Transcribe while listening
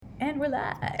And we're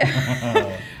live.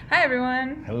 Hi,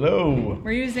 everyone. Hello.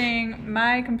 We're using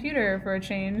my computer for a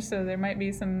change, so there might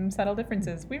be some subtle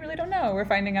differences. We really don't know. We're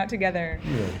finding out together.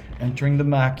 We're entering the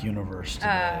Mac universe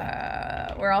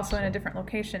today. We're also in a different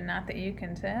location, not that you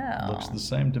can tell. Looks the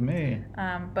same to me.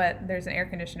 But there's an air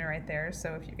conditioner right there,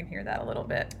 so if you can hear that a little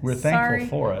bit. We're thankful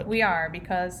for it. We are,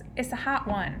 because it's a hot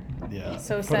one. Yeah.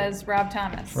 So says Rob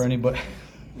Thomas. For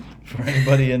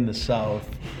anybody in the South,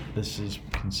 this is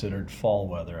considered fall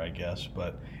weather, I guess,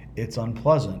 but it's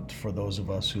unpleasant for those of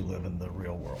us who live in the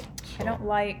real world. So, I don't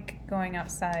like going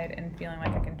outside and feeling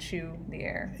like I can chew the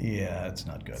air. Yeah, it's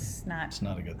not good. It's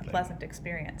not a good thing. Pleasant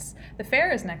experience. The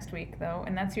fair is next week, though,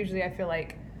 and that's usually, I feel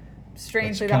like,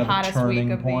 strangely That's the hottest week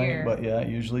of the year. But yeah,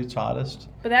 usually it's hottest.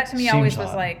 But that to me Seems always hot,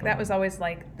 was like, but- that was always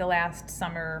like the last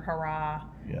summer hurrah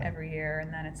Yeah. every year,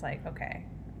 and then it's like, okay,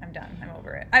 I'm done. I'm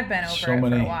over it. I've been over So it for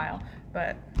many- a while,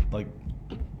 but Like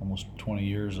almost 20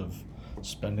 years of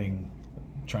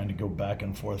trying to go back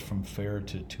and forth from fair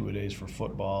to two-a-days for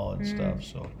football and stuff.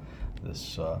 So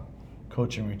this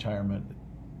coaching retirement,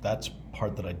 that's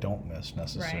part that I don't miss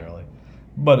necessarily.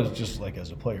 But it's just like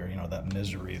as a player, that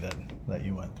misery that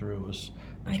you went through was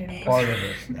I didn't part of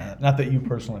it. Not that you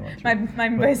personally went through. my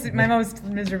most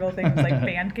miserable thing was like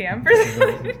band camp.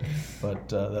 But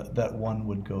that one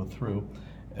would go through.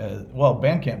 Well,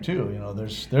 band camp too.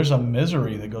 There's a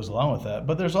misery that goes along with that,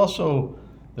 but there's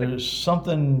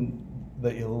something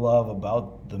that you love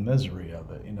about the misery of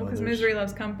it. Because misery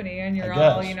loves company, and you're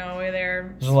I all guess.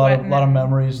 there. There's a lot of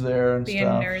memories there and being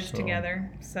stuff. nerds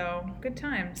together. So good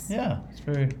times. Yeah, it's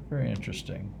very, very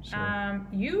interesting. So.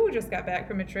 You just got back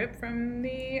from a trip from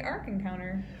the Ark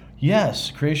Encounter. Yes,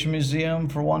 Creation Museum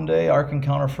for one day, Ark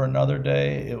Encounter for another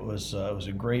day. It was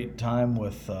a great time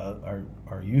with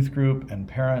our youth group and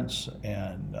parents,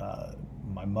 and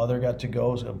my mother got to go.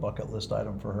 It was a bucket list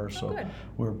item for her, so good.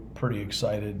 we're pretty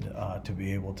excited to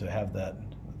be able to have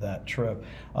that trip.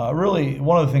 Really,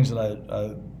 one of the things that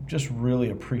I just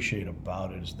really appreciate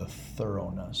about it is the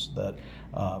thoroughness that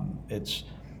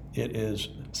it is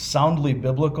soundly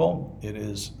biblical. It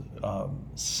is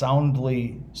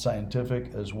soundly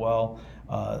scientific as well,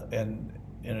 and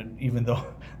even though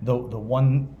the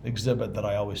one exhibit that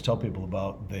I always tell people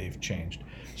about, they've changed.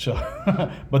 So,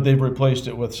 but they've replaced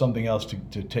it with something else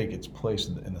to take its place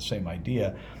in the same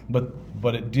idea.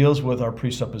 But it deals with our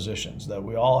presuppositions that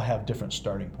we all have different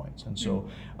starting points, and so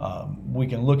we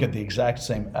can look at the exact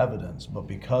same evidence, but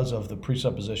because of the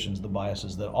presuppositions, the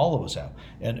biases that all of us have,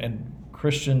 and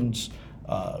Christians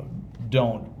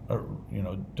don't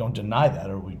deny that,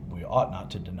 or we ought not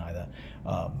to deny that.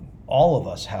 All of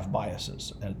us have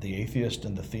biases, and the atheist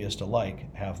and the theist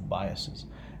alike have biases.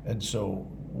 And so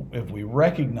if we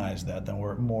recognize that, then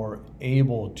we're more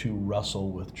able to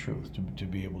wrestle with truth, to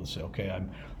be able to say, okay,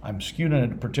 I'm skewed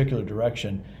in a particular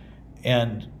direction,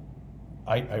 and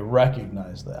I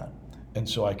recognize that. And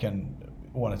so I can,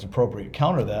 when it's appropriate,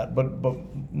 counter that, but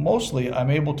mostly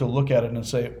I'm able to look at it and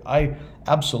say, I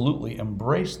absolutely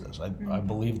embrace this. I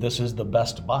believe this is the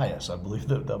best bias. I believe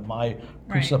that my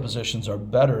presuppositions are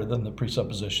better than the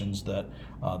presuppositions that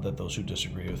those who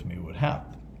disagree with me would have.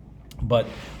 But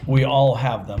we all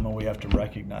have them, and we have to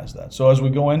recognize that. So as we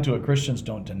go into it, Christians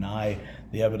don't deny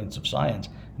the evidence of science.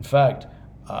 In fact,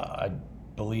 I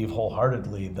believe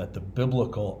wholeheartedly that the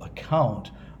biblical account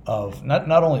of not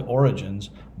only origins,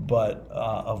 but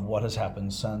of what has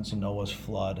happened since Noah's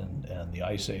flood and the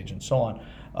Ice Age and so on,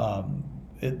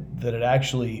 that it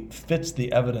actually fits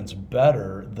the evidence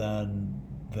better than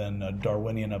a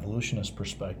Darwinian evolutionist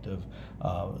perspective,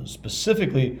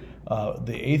 specifically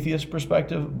the atheist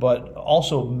perspective, but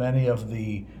also many of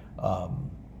the,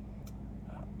 I'm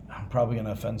probably going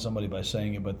to offend somebody by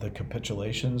saying it, but the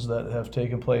capitulations that have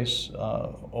taken place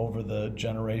over the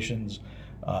generations,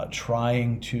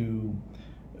 trying to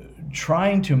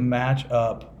match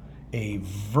up a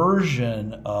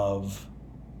version of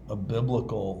a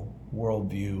biblical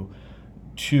worldview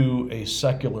to a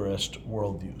secularist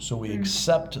worldview. So we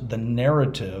accept the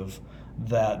narrative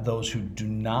that those who do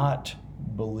not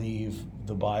believe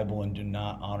the Bible and do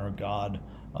not honor God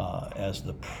as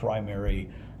the primary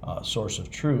source of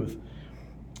truth,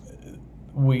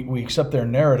 we accept their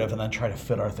narrative and then try to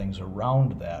fit our things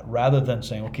around that, rather than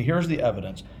saying, okay, here's the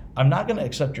evidence. I'm not going to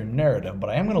accept your narrative, but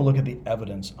I am going to look at the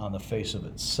evidence on the face of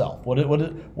itself.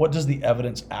 What does the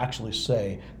evidence actually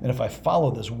say? And if I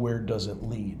follow this, where does it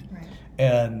lead? Right.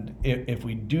 And if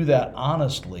we do that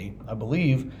honestly, I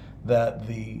believe that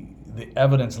the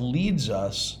evidence leads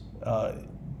us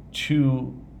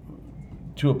to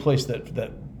a place that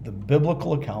the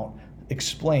biblical account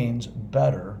explains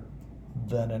better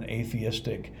than an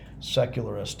atheistic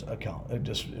secularist account.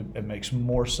 It makes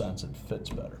more sense. It fits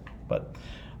better. But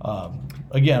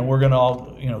again, we're going to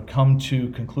all come to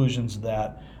conclusions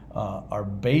that are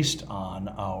based on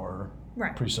our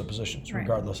Right. presuppositions, Right.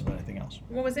 regardless of anything else.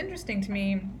 What was interesting to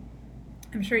me,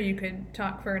 I'm sure you could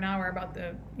talk for an hour about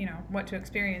the, what to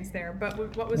experience there, but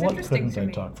what was interesting to What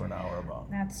me. couldn't I talk for an hour about?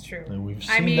 That's true. And we've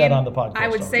seen that on the podcast I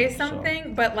would say already, so.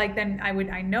 something, but like then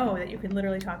I know that you could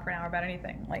literally talk for an hour about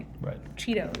anything, like Right.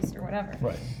 Cheetos or whatever.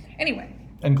 Right. Anyway,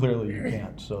 And clearly you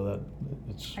can't, so that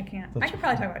it's. I can't. that's- I could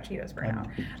probably talk about Cheetos for an I'm-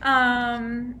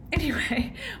 hour.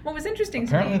 Anyway, what was interesting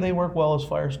Apparently to me. they work well as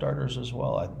fire starters as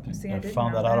well. See, I I didn't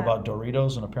found know that out that. about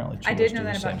Doritos, and apparently Cheetos I did do know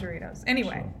the that about same. Doritos.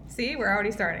 Anyway, So. see, we're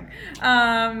already starting.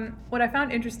 What I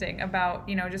found interesting about,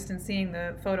 just in seeing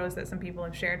the photos that some people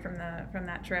have shared from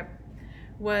that trip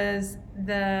was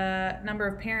the number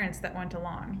of parents that went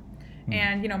along.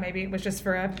 And, maybe it was just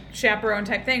for a chaperone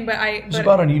type thing, but It's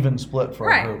about an even split for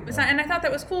right. a group. So- and I thought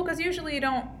that was cool because usually you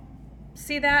don't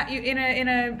see that. In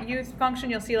a youth function,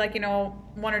 you'll see like,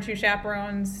 one or two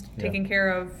chaperones Yeah. taking care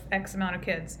of X amount of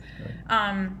kids.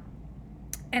 Right.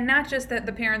 And not just that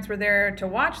the parents were there to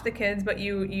watch the kids, but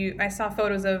I saw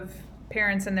photos of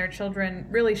parents and their children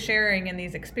really sharing in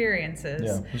these experiences.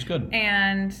 Yeah, it was good.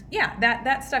 And yeah,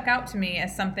 that stuck out to me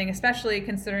as something, especially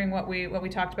considering what we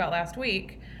talked about last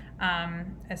week,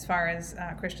 as far as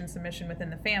Christian submission within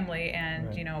the family and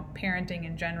Right. parenting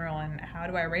in general and how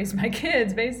do I raise my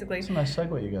kids, basically. It's a nice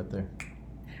segue you got there.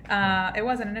 It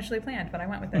wasn't initially planned, but I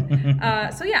went with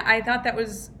it. So yeah, I thought that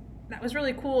was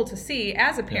really cool to see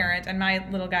as a parent, and my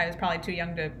little guy was probably too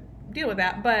young to deal with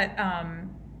that, but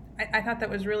I thought that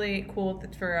was really cool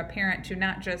for a parent to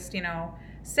not just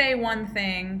say one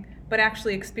thing, but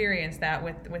actually experience that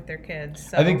with their kids.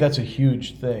 So I think that's a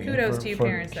huge thing. Kudos to you for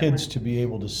parents that kids went. to be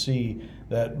able to see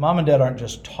that mom and dad aren't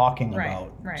just talking Right,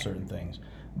 about right. certain things.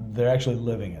 They're actually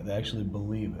living it. They actually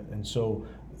believe it. And so,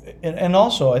 and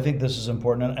also I think this is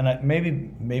important, and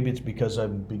maybe it's because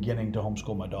I'm beginning to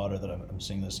homeschool my daughter that I'm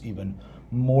seeing this even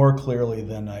more clearly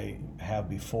than I have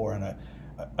before. And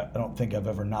I don't think I've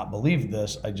ever not believed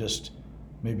this. I just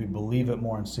maybe believe it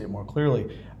more and see it more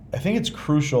clearly. I think it's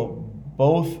crucial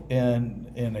both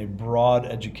in a broad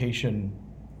education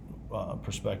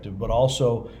perspective, but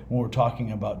also when we're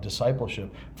talking about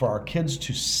discipleship, for our kids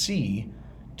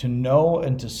to know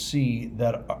and to see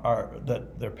that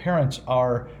their parents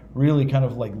are really kind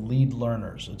of like lead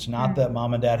learners. It's not that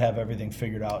mom and dad have everything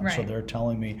figured out, and so Right. they're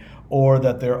telling me, or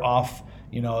that they're off,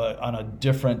 on a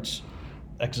different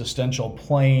existential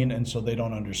plane, and so they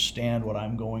don't understand what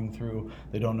I'm going through.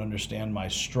 They don't understand my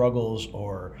struggles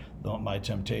or my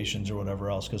temptations or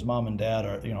whatever else, because mom and dad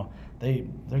are,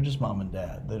 they're just mom and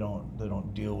dad. They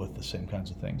don't deal with the same kinds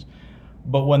of things.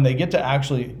 But when they get to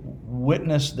actually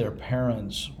witness their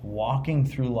parents walking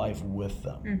through life with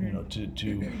them,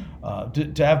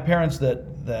 to have parents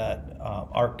that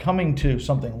are coming to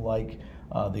something like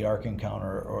the Ark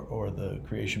Encounter or the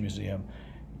Creation Museum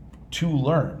to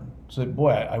learn. So, boy,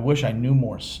 I wish I knew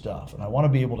more stuff, and I want to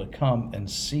be able to come and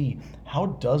see how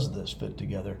does this fit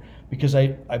together, because I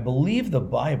believe the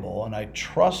Bible and I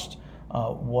trust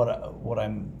what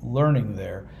I'm learning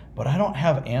there, but I don't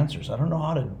have answers. I don't know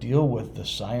how to deal with the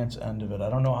science end of it. I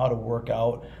don't know how to work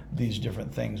out these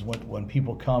different things. When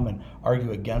people come and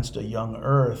argue against a young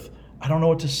Earth, I don't know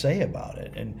what to say about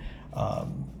it.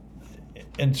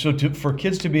 And so for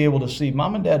kids to be able to see,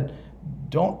 mom and dad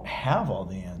don't have all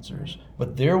the answers,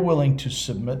 but they're willing to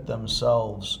submit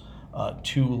themselves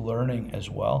to learning as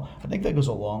well. I think that goes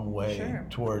a long way Sure.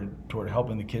 toward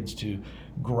helping the kids to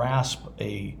grasp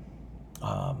a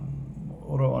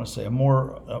what do I want to say, a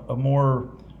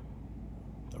more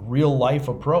real life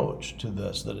approach to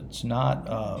this. That it's not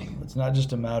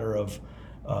just a matter of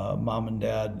mom and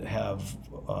dad have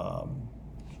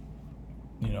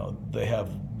they have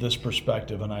this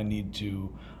perspective, and I need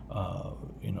to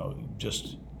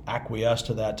just acquiesce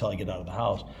to that till I get out of the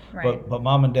house. Right. But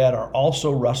mom and dad are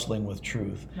also wrestling with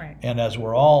truth. Right. And as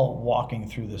we're all walking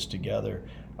through this together,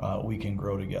 we can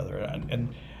grow together.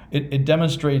 And it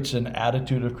demonstrates an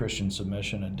attitude of Christian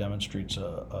submission. It demonstrates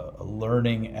a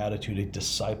learning attitude, a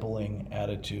discipling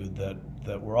attitude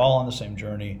that we're all on the same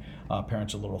journey.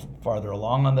 Parents a little farther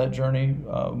along on that journey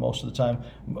most of the time,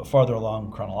 farther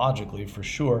along chronologically for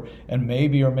sure, and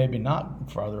maybe or maybe not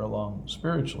farther along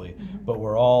spiritually. Mm-hmm. But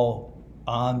we're all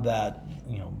on that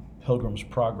pilgrim's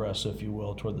progress, if you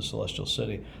will, toward the celestial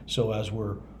city. So as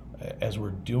we're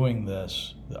doing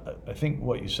this, I think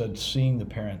what you said, seeing the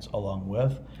parents along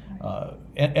with,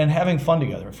 and having fun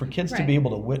together. For kids to be Right.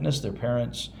 able to witness their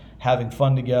parents having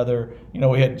fun together. We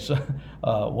had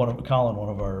one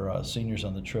of our seniors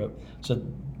on the trip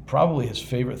said probably his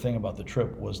favorite thing about the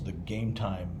trip was the game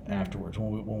time afterwards.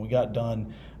 When we got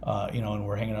done, and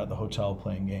we're hanging out at the hotel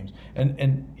playing games.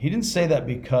 And he didn't say that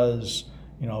because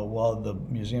while the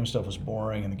museum stuff was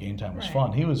boring and the game time was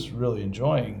fun, he was really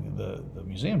enjoying the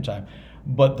museum time.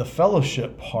 But the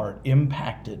fellowship part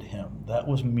impacted him. That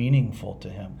was meaningful to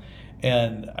him.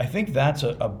 And I think that's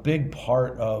a big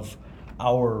part of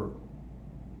our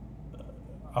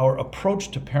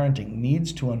approach to parenting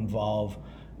needs to involve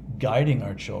guiding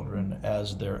our children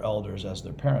as their elders, as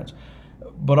their parents,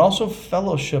 but also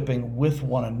fellowshipping with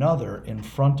one another in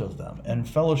front of them and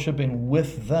fellowshipping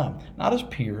with them, not as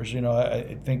peers.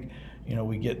 I think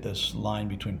we get this line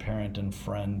between parent and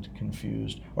friend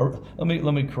confused. Or let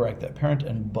me correct that, parent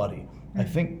and buddy. I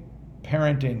think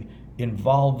parenting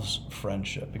involves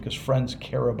friendship because friends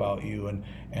care about you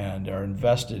and are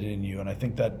invested in you. And I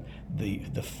think that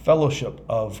the fellowship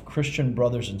of Christian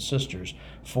brothers and sisters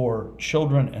for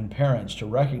children and parents to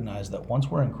recognize that once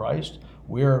we're in Christ,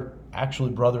 we're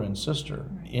actually brother and sister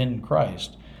in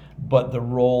Christ. But the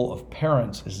role of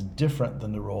parents is different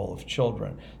than the role of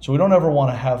children. So we don't ever want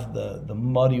to have the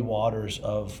muddy waters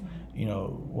of, we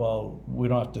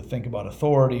don't have to think about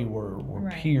authority. We're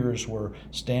peers. We're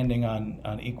standing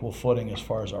on equal footing as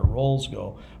far as our roles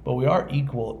go. But we are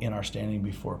equal in our standing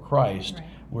before Christ. Right.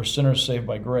 We're sinners saved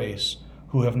by grace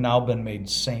who have now been made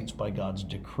saints by God's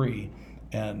decree,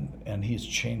 and He's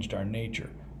changed our nature.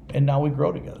 And now we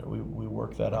grow together. We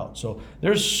work that out. So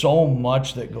there's so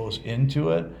much that goes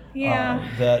into it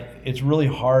that it's really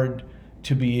hard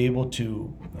to be able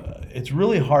to. It's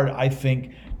really hard, I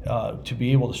think, to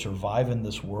be able to survive in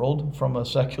this world from a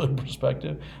secular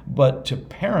perspective. But to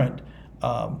parent,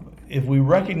 if we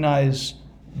recognize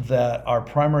that our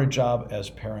primary job as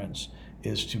parents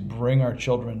is to bring our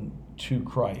children to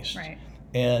Christ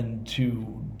and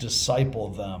to disciple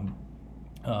them.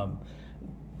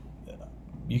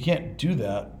 You can't do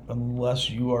that unless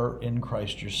you are in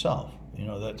Christ yourself.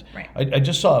 I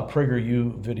just saw a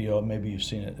PragerU video. Maybe you've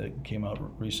seen it. It came out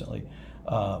recently.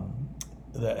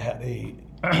 That had a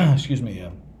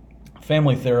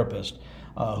family therapist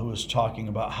who was talking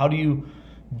about how do you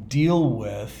deal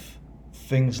with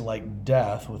things like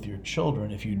death with your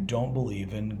children if you don't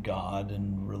believe in God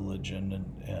and religion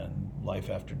and life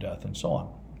after death and so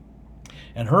on.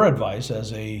 And her advice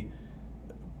as a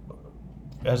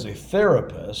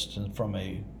therapist and from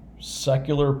a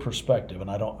secular perspective,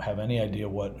 and I don't have any idea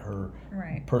what her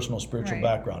personal spiritual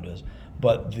background is,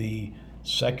 but the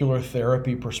secular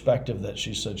therapy perspective that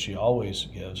she said she always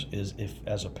gives is if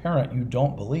as a parent you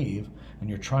don't believe and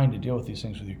you're trying to deal with these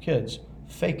things with your kids,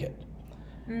 fake it.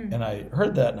 And I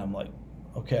heard that and I'm like,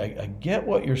 okay, I get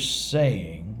what you're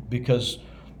saying, because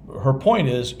her point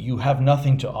is you have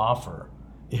nothing to offer.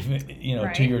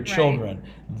 To your children,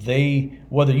 they,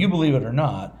 whether you believe it or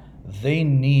not, they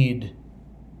need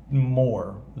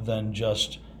more than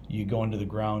just you go into the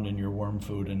ground and you're worm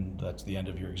food and that's the end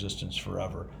of your existence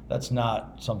forever. That's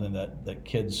not something that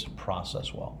kids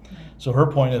process well. So her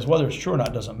point is whether it's true or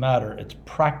not doesn't matter. It's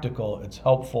practical, it's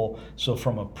helpful. So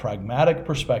from a pragmatic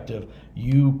perspective,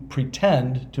 you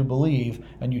pretend to believe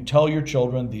and you tell your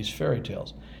children these fairy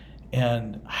tales.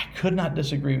 And I could not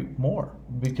disagree more,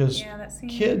 because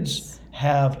kids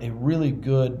have a really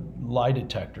good lie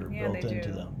detector built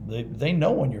into them. They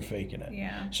know when you're faking it.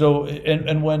 Yeah. So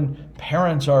and when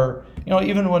parents are,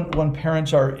 even when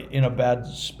parents are in a bad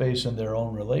space in their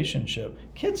own relationship,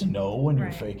 kids know when you're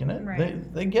faking it.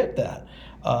 Right. They get that.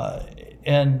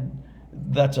 And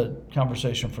that's a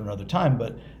conversation for another time.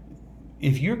 But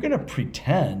if you're going to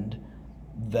pretend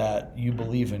that you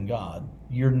believe in God,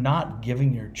 you're not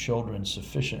giving your children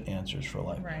sufficient answers for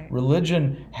life. Right.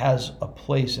 Religion has a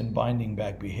place in binding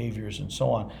back behaviors and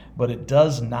so on, but it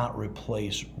does not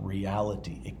replace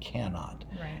reality. It cannot.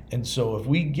 Right. And so if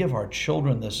we give our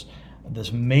children this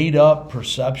made-up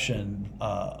perception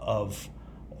of,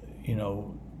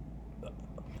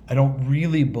 I don't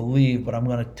really believe, but I'm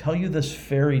going to tell you this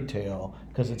fairy tale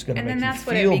because it's going to make you feel better. And then that's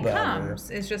what it becomes.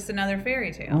 It's just another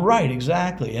fairy tale. Right,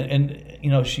 exactly.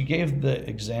 And she gave the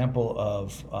example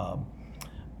of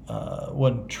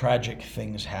when tragic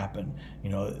things happen.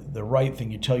 The right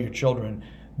thing, you tell your children,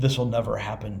 this will never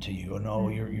happen to you. No,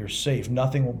 you're safe.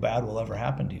 Nothing bad will ever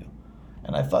happen to you.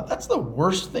 And I thought, that's the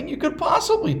worst thing you could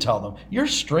possibly tell them. You're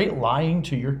straight lying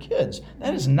to your kids.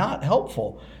 That is not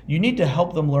helpful. You need to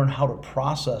help them learn how to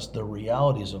process the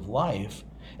realities of life.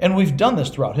 And we've done this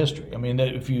throughout history. I mean,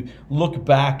 if you look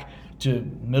back to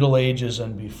Middle Ages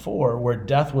and before, where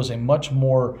death was a much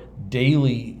more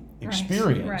daily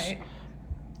experience,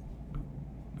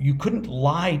 you couldn't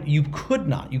lie. You could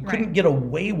not. You couldn't get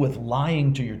away with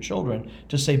lying to your children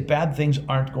to say bad things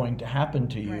aren't going to happen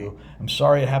to you. Right. I'm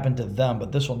sorry it happened to them,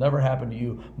 but this will never happen to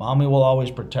you. Mommy will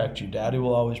always protect you. Daddy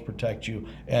will always protect you,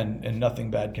 and nothing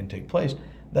bad can take place.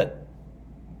 That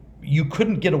you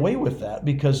couldn't get away with that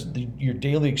because your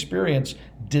daily experience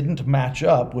didn't match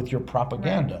up with your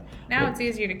propaganda. Right. Now it's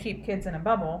easier to keep kids in a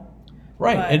bubble.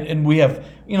 Right, But and we have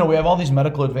all these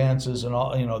medical advances and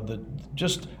all,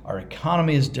 just our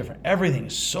economy is different. Everything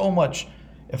is so much,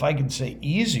 if I could say,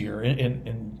 easier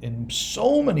in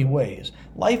so many ways.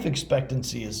 Life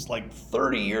expectancy is like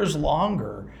 30 years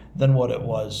longer than what it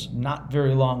was not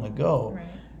very long ago. Right.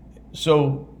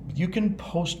 So you can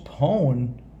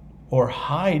postpone or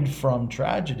hide from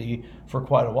tragedy for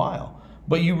quite a while,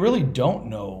 but you really don't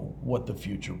know what the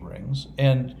future brings,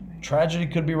 and tragedy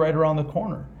could be right around the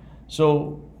corner.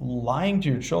 So lying to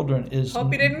your children is.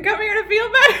 Hope you didn't come here to feel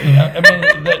better.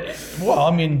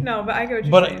 No, but I go.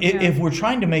 But if we're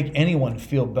trying to make anyone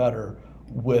feel better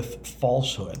with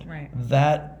falsehood, right.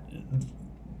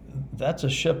 That's a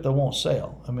ship that won't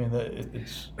sail. I mean,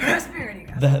 it's prosperity.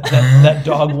 That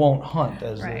dog won't hunt,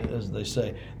 as right. as they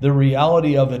say. The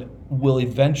reality of it will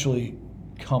eventually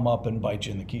come up and bite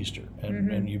you in the keister,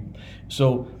 and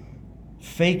so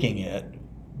faking it,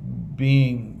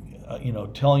 being.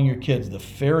 Telling your kids the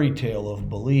fairy tale of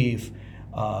belief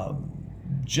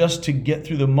just to get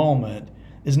through the moment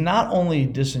is not only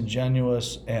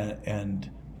disingenuous and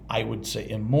I would say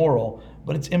immoral,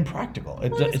 but it's impractical.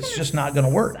 It's just not going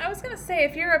to work. I was going to say,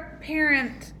 if you're a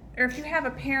parent, or if you have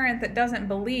a parent that doesn't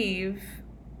believe,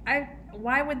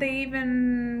 why would they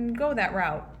even go that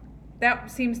route?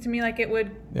 That seems to me like it would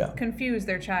confuse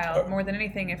their child more than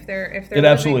anything. If they're it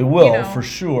absolutely will, for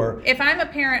sure. If I'm a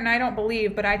parent and I don't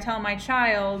believe, but I tell my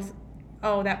child,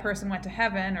 oh, that person went to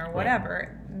heaven or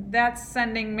whatever, that's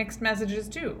sending mixed messages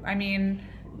too. I mean,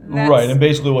 right. And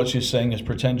basically what she's saying is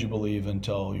pretend you believe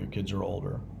until your kids are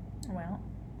older. Well,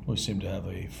 we seem to have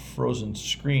a frozen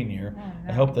screen here. Oh,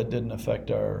 no. I hope that didn't affect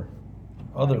our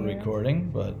other recording,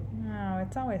 but no,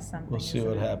 it's always something. We'll see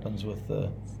what happens with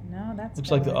the. No, that's.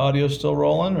 Looks like the audio's still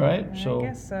rolling, right? I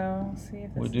guess so. We'll see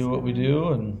if this we do what we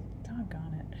do, and.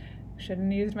 Doggone it! Shouldn't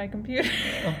have used my computer.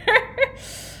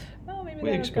 Well, maybe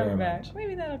that'll come back.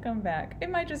 Maybe that'll come back. It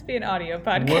might just be an audio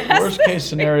podcast. Worst case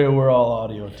scenario, we're all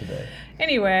audio today.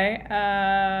 Anyway,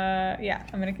 I'm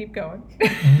gonna keep going.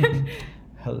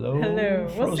 Hello.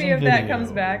 We'll see if that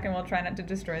comes back, and we'll try not to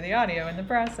destroy the audio in the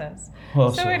process.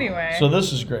 Well, anyway. So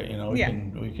this is great.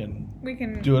 We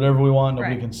can do whatever we want.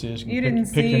 Nobody can see us. You can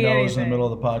pick your nose in the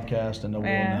middle of the podcast, and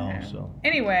nobody will know. So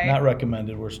anyway, not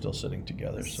recommended. We're still sitting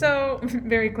together. So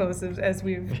very close as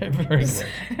we've. Very close.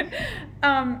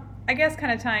 I guess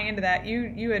kind of tying into that,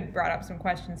 you had brought up some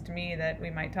questions to me that we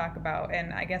might talk about,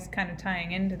 and I guess kind of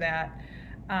tying into that,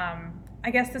 I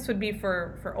guess this would be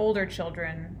for older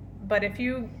children. But if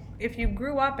you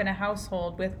grew up in a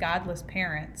household with godless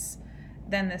parents,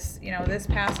 then this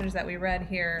passage that we read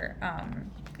here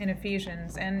in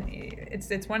Ephesians, and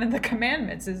it's one of the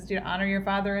commandments is honor your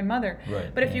father and mother.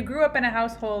 Right. But if you grew up in a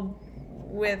household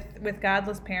with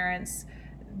godless parents,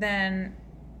 then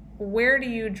where do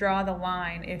you draw the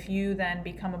line if you then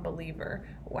become a believer?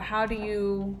 How do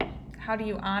you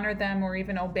honor them or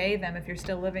even obey them if you're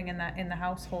still living in the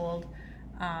household,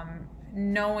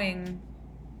 knowing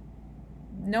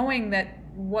that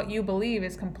what you believe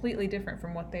is completely different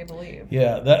from what they believe?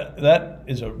 Yeah, that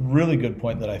is a really good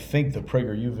point that I think the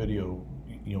PragerU video,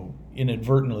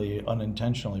 inadvertently,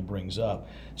 unintentionally brings up.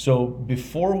 So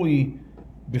before we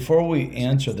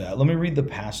answer that, let me read the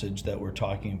passage that we're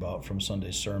talking about from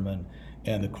Sunday's sermon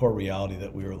and the core reality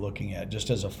that we were looking at, just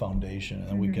as a foundation,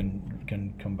 and we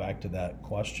can come back to that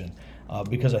question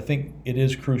because I think it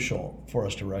is crucial for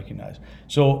us to recognize.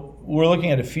 So we're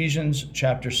looking at Ephesians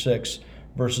chapter 6,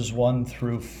 verses 1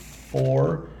 through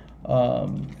 4,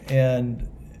 and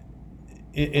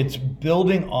it's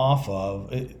building off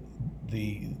of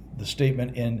the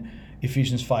statement in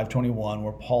Ephesians 5:21,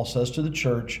 where Paul says to the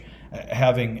church,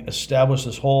 having established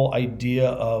this whole idea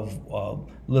of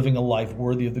living a life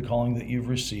worthy of the calling that you've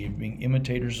received, being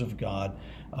imitators of God,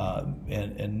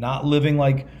 and not living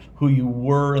like who you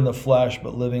were in the flesh,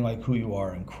 but living like who you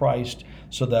are in Christ,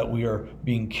 so that we are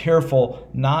being careful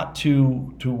not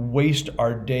to waste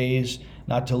our days,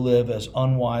 not to live as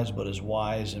unwise but as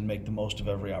wise, and make the most of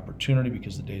every opportunity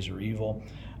because the days are evil,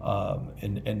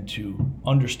 and to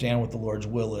understand what the Lord's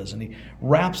will is. And he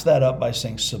wraps that up by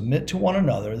saying, submit to one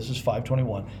another. This is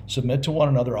 5:21. Submit to one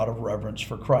another out of reverence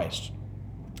for Christ.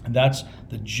 And that's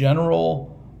the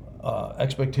general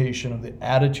expectation of the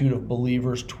attitude of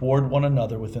believers toward one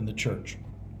another within the church.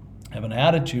 Have an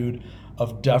attitude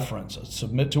of deference.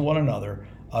 Submit to one another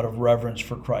out of reverence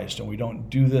for Christ. And we don't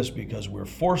do this because we're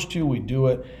forced to. We do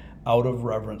it out of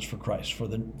reverence for Christ, for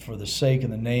the sake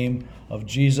and the name of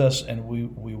Jesus, and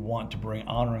we want to bring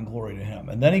honor and glory to him.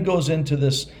 And then he goes into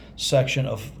this section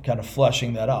of kind of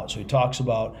fleshing that out. So he talks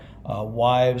about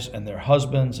wives and their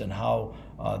husbands and how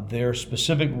their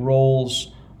specific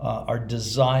roles are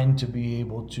designed to be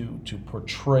able to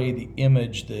portray the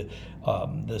image,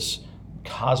 this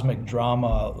cosmic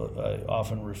drama. I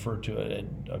often refer to it.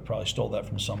 I probably stole that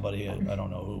from somebody. I don't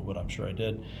know who, but I'm sure I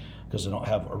did, because I don't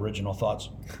have original thoughts.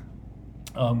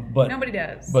 But nobody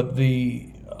does. But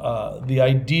the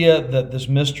idea that this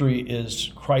mystery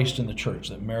is Christ in the church,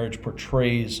 that marriage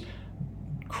portrays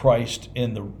Christ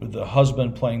in the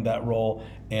husband playing that role,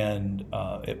 and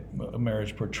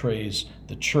marriage portrays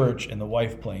the church and the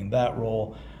wife playing that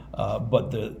role.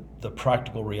 But the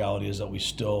practical reality is that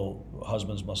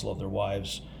husbands must love their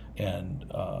wives, and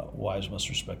wives must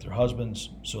respect their husbands.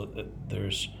 So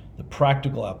there's the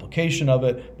practical application of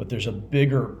it, but there's a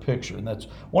bigger picture. And that's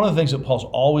one of the things that Paul's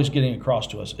always getting across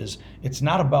to us is it's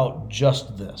not about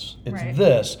just this. It's right.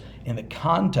 This in the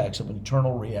context of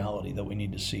eternal reality that we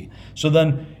need to see. So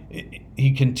then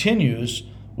he continues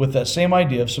with that same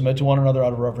idea of submit to one another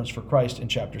out of reverence for Christ in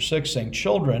chapter 6, saying,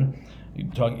 children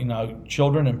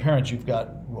and parents, you've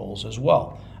got roles as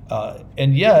well.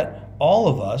 And yet, all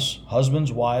of us,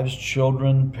 husbands, wives,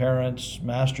 children, parents,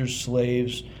 masters,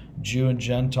 slaves, Jew and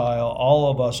Gentile,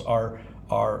 all of us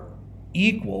are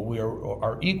equal. We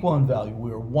are equal in value.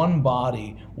 We are one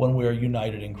body when we are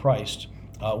united in Christ.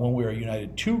 When we are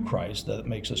united to Christ, that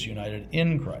makes us united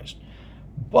in Christ.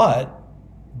 But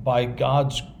by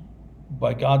God's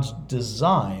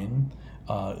design,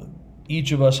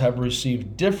 each of us have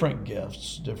received different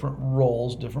gifts, different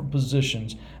roles, different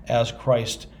positions as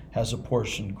Christ has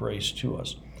apportioned grace to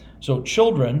us. So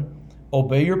children,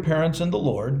 obey your parents in the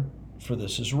Lord, for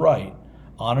this is right.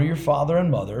 Honor your father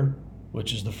and mother,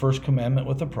 which is the first commandment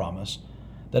with a promise,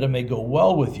 that it may go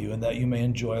well with you and that you may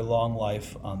enjoy long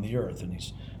life on the earth. And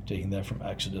he's taking that from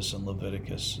Exodus and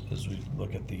Leviticus as we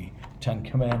look at the 10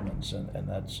 Commandments, and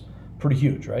that's pretty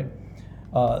huge, right?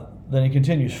 Then he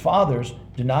continues, fathers,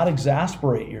 do not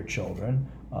exasperate your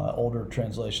children. Older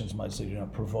translations might say do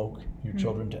not provoke your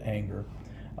children to anger.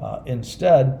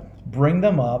 Instead, bring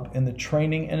them up in the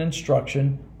training and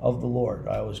instruction of the Lord.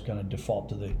 I always kind of default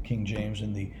to the King James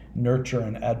in the nurture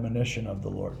and admonition of the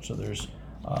Lord. So there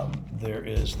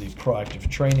is the proactive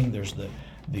training, there's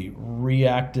the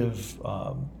reactive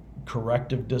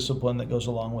corrective discipline that goes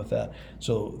along with that.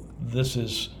 So this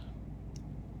is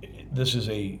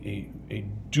a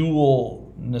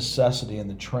dual necessity in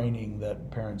the training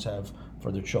that parents have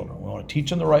for their children. We want to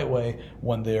teach them the right way.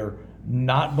 When they're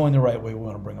not going the right way, we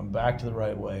want to bring them back to the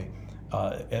right way.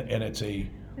 And it's a...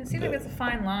 It seems like it's a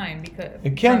fine line, because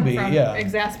it can be, from yeah,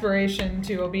 exasperation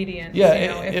to obedience. Yeah,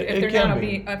 if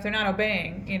they're not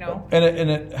obeying, And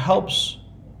it helps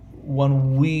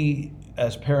when we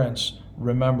as parents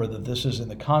remember that this is in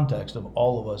the context of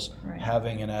all of us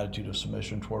having an attitude of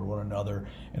submission toward one another.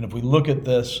 And if we look at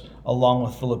this along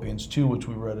with Philippians 2, which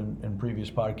we read in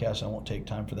previous podcasts, I won't take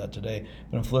time for that today,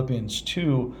 but in Philippians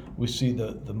 2, we see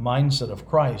the mindset of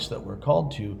Christ that we're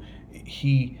called to.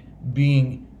 He,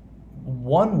 being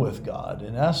one with God,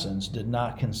 in essence, did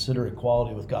not consider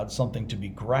equality with God something to be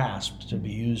grasped, to be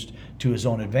used to his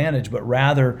own advantage, but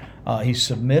rather he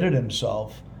submitted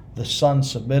himself. The Son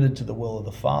submitted to the will of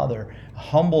the Father,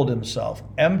 humbled himself,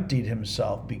 emptied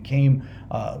himself, became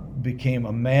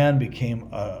a man,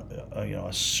 became a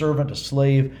servant, a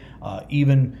slave,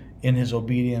 even in his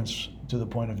obedience to the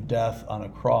point of death on a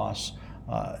cross,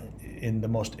 in the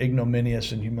most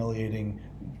ignominious and humiliating,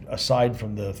 aside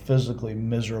from the physically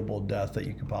miserable death that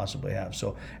you could possibly have.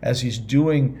 So as he's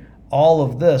doing all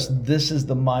of this is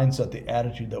the mindset, the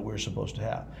attitude that we're supposed to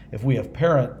have. If we have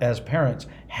parents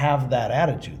have that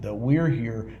attitude, that we're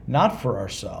here not for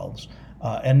ourselves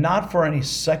and not for any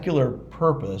secular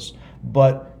purpose,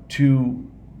 but to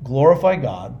glorify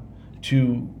God,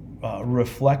 to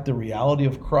reflect the reality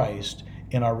of Christ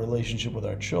in our relationship with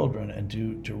our children, and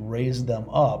to raise them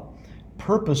up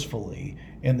purposefully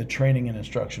in the training and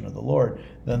instruction of the Lord,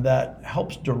 then that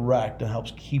helps direct and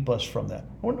helps keep us from that.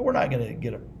 We're not going to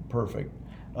get it perfect,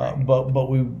 but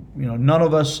we, none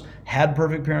of us had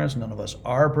perfect parents, none of us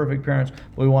are perfect parents,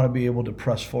 but we want to be able to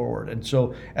press forward. And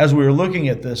so as we were looking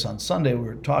at this on Sunday, we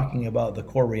were talking about the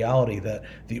core reality that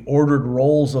the ordered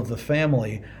roles of the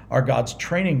family are God's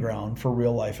training ground for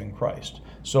real life in Christ.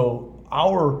 So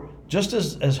just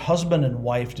as husband and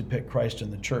wife depict Christ in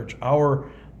the church,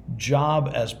 our job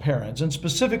as parents, and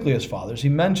specifically as fathers, he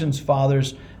mentions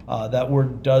fathers That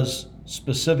word does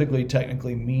specifically,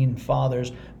 technically mean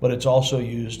fathers, but it's also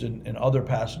used in other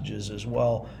passages as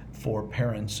well for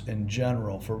parents in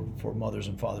general, for mothers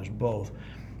and fathers both.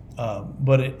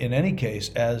 But in any case,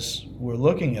 as we're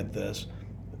looking at this,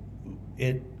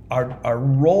 our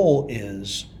role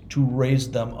is to raise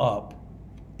them up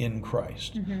in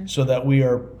Christ, so that we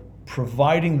are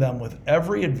providing them with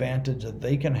every advantage that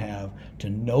they can have to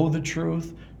know the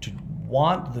truth, to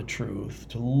want the truth,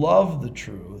 to love the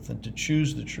truth, and to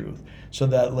choose the truth, so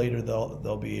that later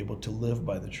they'll be able to live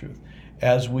by the truth.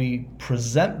 As we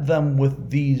present them with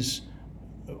these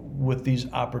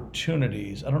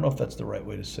opportunities, I don't know if that's the right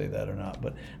way to say that or not,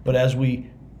 but as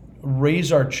we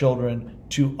raise our children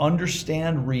to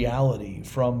understand reality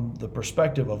from the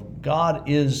perspective of God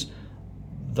is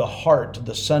the heart,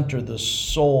 the center, the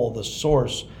soul, the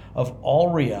source of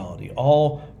all reality,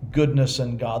 all goodness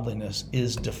and godliness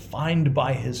is defined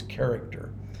by his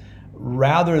character,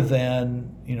 rather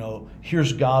than,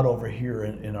 here's God over here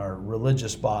in our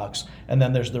religious box, and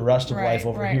then there's the rest of life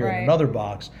over here in another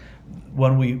box.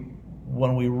 When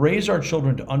we raise our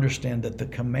children to understand that the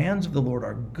commands of the Lord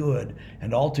are good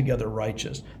and altogether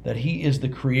righteous, that he is the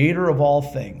creator of all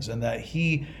things, and that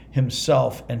he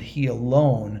himself and he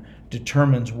alone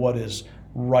determines what is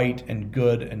right and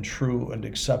good and true and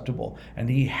acceptable, and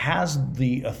he has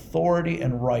the authority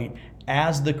and right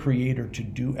as the creator to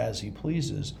do as he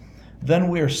pleases, then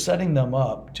we are setting them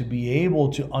up to be able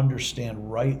to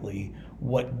understand rightly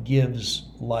what gives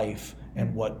life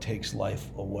and what takes life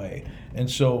away. And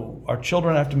so our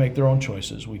children have to make their own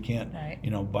choices. We can't,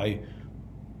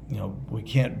 we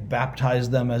can't baptize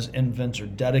them as infants or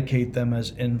dedicate them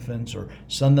as infants or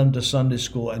send them to Sunday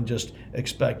school and just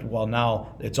expect, well,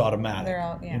 now it's automatic. They're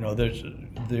all,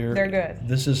 they're good.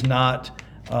 This is not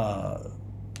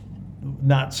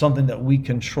something that we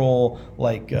control,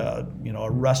 like a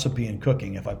recipe in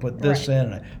cooking. If I put this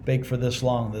in and I bake for this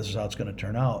long, this is how it's going to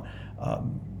turn out.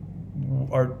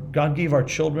 God gave our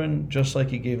children, just like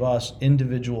he gave us,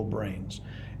 individual brains,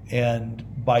 and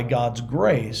by God's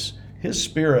grace, his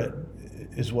Spirit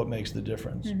is what makes the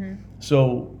difference.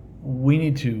 So we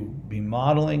need to be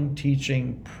modeling,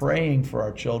 teaching, praying for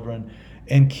our children,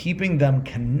 and keeping them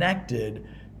connected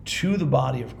to the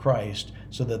body of Christ,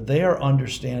 so that they are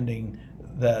understanding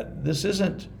that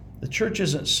the church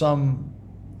isn't some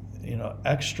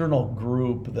external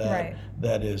group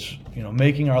that is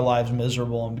making our lives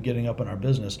miserable and getting up in our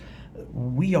business.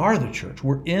 We are the church.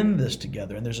 We're in this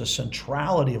together, and there's a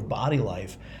centrality of body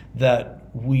life that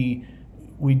we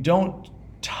don't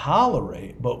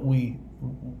tolerate, but we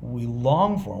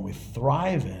long for and we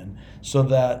thrive in, so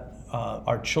that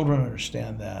our children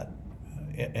understand that,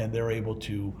 and they're able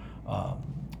to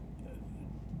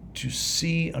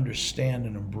see, understand,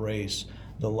 and embrace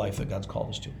the life that God's called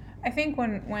us to. I think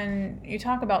when you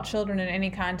talk about children in any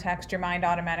context, your mind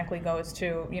automatically goes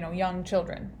to, young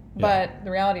children. But the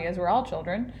reality is we're all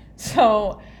children.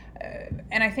 So,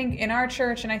 and I think in our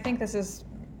church, and I think this is,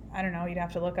 I don't know, you'd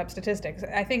have to look up statistics.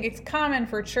 I think it's common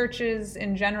for churches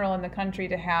in general in the country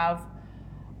to have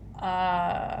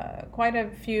quite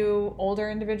a few older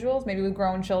individuals, maybe with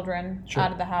grown children,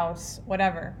 out of the house,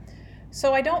 whatever.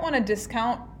 So I don't want to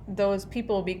discount those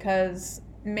people, because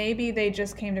maybe they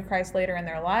just came to Christ later in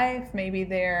their life. Maybe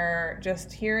they're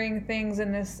just hearing things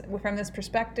from this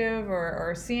perspective,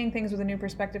 or seeing things with a new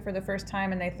perspective for the first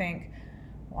time, and they think,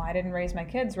 well, I didn't raise my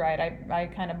kids right. I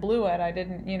kind of blew it. I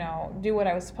didn't, do what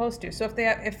I was supposed to. So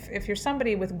if you're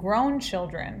somebody with grown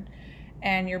children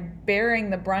and you're bearing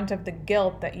the brunt of the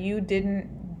guilt that you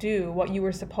didn't do what you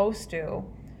were supposed to,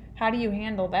 how do you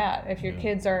handle that if your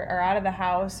kids are out of the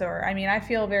house? Or, I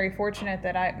feel very fortunate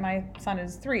that my son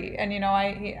is 3, and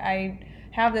I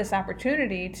have this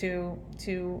opportunity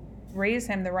to raise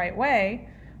him the right way,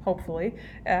 hopefully,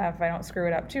 if I don't screw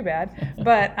it up too bad.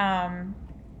 But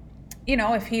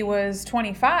if he was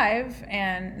 25,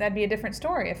 and that'd be a different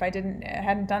story if I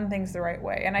hadn't done things the right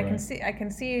way. And I can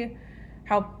see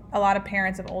how a lot of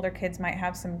parents of older kids might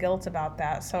have some guilt about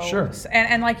that. So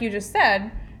and like you just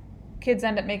said, kids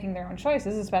end up making their own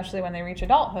choices, especially when they reach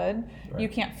adulthood. You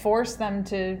can't force them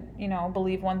to,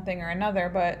 believe one thing or another,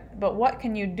 but what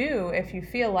can you do if you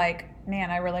feel like, man,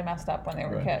 I really messed up when they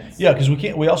were kids? Yeah, because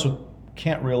we also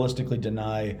can't realistically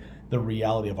deny the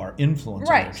reality of our influence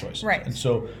on their choices. And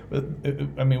so,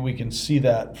 we can see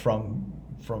that from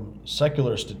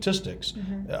secular statistics,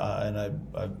 and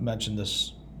I've mentioned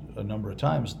this a number of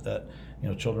times, that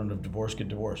children of divorce get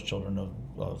divorced, children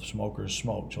of smokers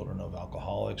smoke, children of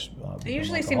alcoholics it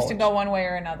usually seems to go one way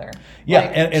or another. Yeah,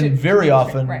 and very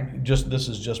often, this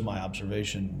is just my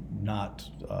observation, not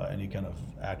any kind of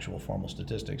actual formal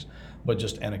statistics, but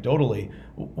just anecdotally,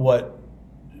 what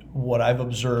what I've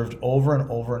observed over and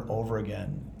over and over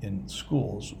again in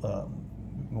schools,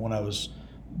 when I was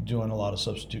doing a lot of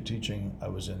substitute teaching, I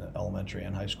was in elementary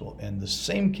and high school, and the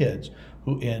same kids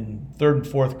who in 3rd and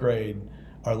 4th grade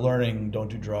are learning don't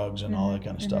do drugs and all that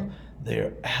kind of stuff,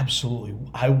 they're absolutely,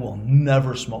 I will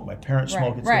never smoke. My parents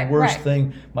smoke. It's the worst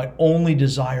thing. My only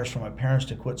desire is for my parents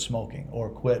to quit smoking or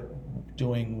quit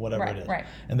doing whatever it is.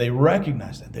 And they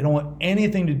recognize that. They don't want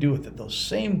anything to do with it. Those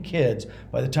same kids,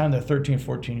 by the time they're 13,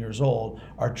 14 years old,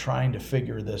 are trying to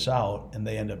figure this out, and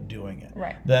they end up doing it.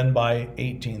 Then by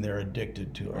 18, they're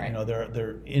addicted to it. You know,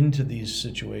 they're into these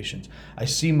situations. I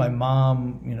see my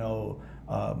mom, you know,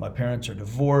 my parents are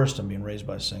divorced. I'm being raised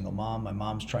by a single mom. My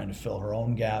mom's trying to fill her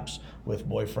own gaps with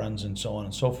boyfriends and so on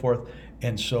and so forth.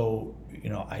 And so, you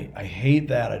know, I hate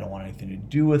that. I don't want anything to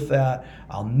do with that.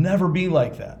 I'll never be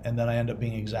like that. And then I end up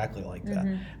being exactly like that.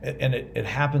 And it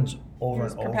happens over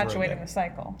and over again. Perpetuating the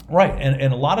cycle. Right.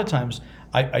 And a lot of times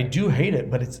I do hate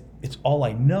it, but it's all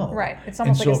I know. It's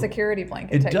almost like a security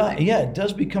blanket type thing. Yeah, it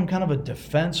does become kind of a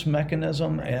defense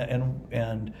mechanism,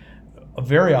 and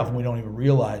very often we don't even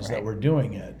realize that we're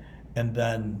doing it. And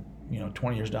then, you know,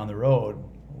 20 years down the road,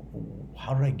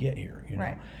 how did I get here? You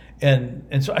know?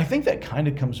 And so I think that kind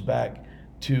of comes back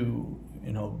to,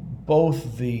 you know,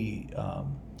 both the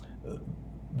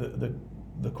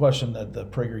question that the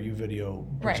PragerU video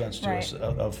presents to us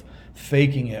of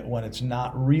faking it when it's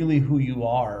not really who you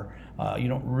are. You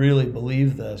don't really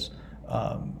believe this.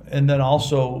 And then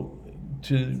also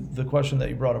to the question that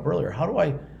you brought up earlier, how do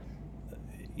I,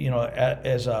 you know,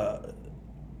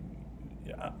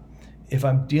 if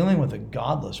I'm dealing with a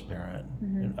godless parent,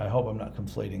 I hope I'm not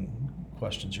conflating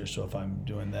questions here. So if I'm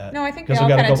doing that, no, I think they all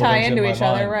kind of tie into each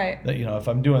other, that, you know, if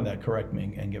I'm doing that, correct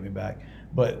me and get me back.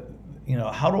 But, you know,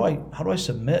 how do I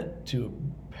submit to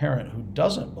a parent who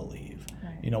doesn't believe?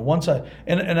 You know, once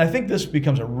and I think this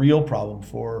becomes a real problem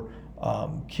for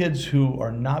kids who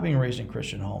are not being raised in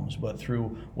Christian homes, but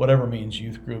through whatever means,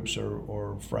 youth groups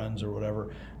or friends or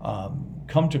whatever,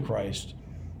 come to Christ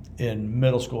in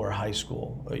middle school or high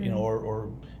school, you know,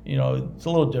 or you know, it's a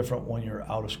little different when you're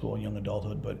out of school and young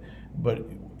adulthood, but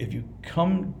if you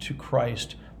come to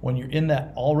Christ when you're in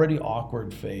that already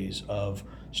awkward phase of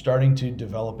starting to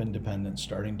develop independence,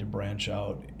 starting to branch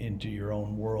out into your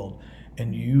own world,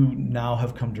 and you now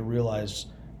have come to realize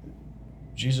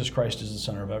Jesus Christ is the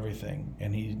center of everything,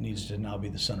 and he needs to now be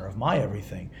the center of my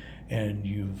everything, and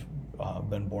you've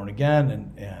been born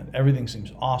again, and everything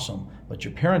seems awesome, but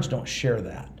your parents don't share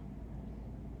that.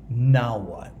 Now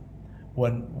what?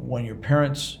 When your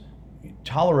parents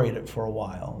tolerate it for a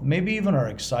while, maybe even are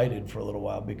excited for a little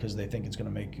while because they think it's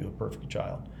going to make you a perfect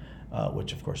child,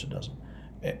 which of course it doesn't.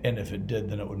 And if it did,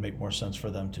 then it would make more sense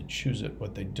for them to choose it,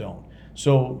 but they don't.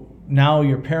 So now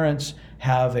your parents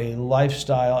have a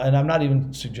lifestyle, and I'm not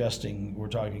even suggesting we're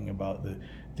talking about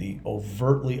the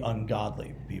overtly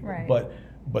ungodly people,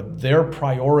 but their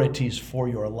priorities for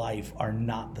your life are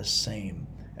not the same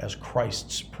as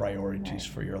Christ's priorities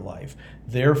for your life.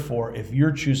 Therefore, if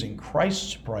you're choosing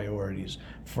Christ's priorities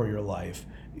for your life,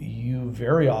 you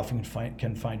very often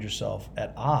can find yourself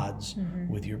at odds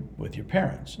with your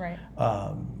parents,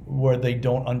 where they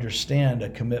don't understand a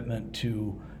commitment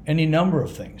to any number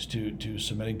of things, to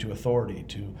submitting to authority,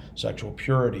 to sexual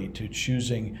purity, to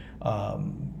choosing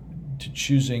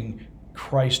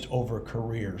Christ over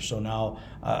career. So now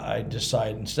I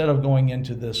decide, instead of going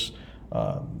into this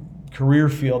career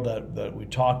field that we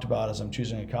talked about as I'm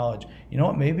choosing a college, you know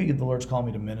what, maybe the Lord's calling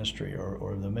me to ministry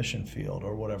or the mission field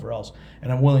or whatever else, and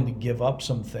I'm willing to give up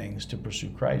some things to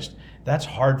pursue Christ. That's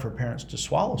hard for parents to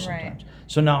swallow sometimes.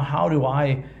 So now how do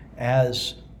I,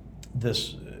 as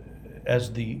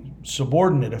the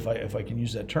subordinate, if I can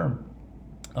use that term,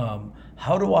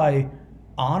 how do I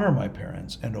honor my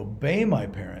parents and obey my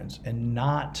parents and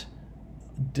not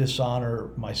dishonor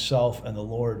myself and the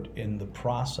Lord in the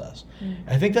process?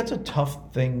 I think that's a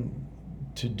tough thing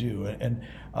to do, and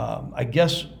I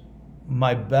guess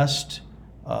my best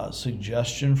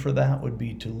suggestion for that would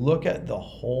be to look at the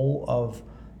whole of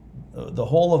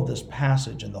this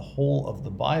passage and the whole of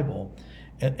the Bible,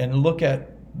 and look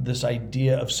at this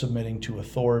idea of submitting to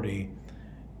authority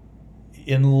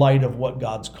in light of what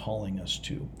God's calling us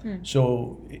to.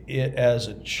 So as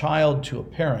a child to a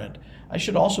parent, I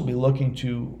should also be looking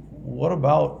to, what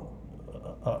about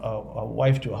a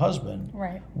wife to a husband,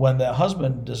 when that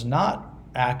husband does not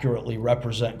accurately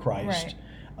represent Christ?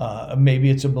 Maybe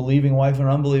it's a believing wife and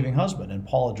an unbelieving husband, and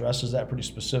Paul addresses that pretty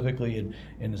specifically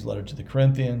in his letter to the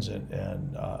Corinthians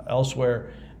and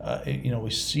elsewhere. We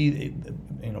see,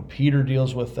 Peter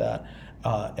deals with that,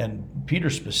 and Peter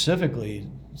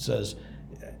specifically says,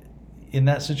 in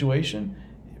that situation,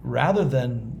 rather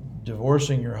than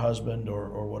divorcing your husband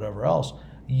or whatever else,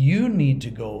 you need to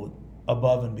go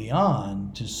above and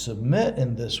beyond to submit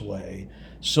in this way,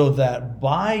 so that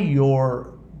by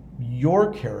your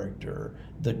character,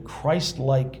 the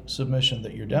Christ-like submission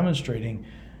that you're demonstrating,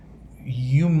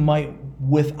 you might,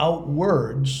 without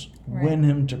words, win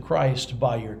him to Christ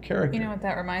by your character. You know what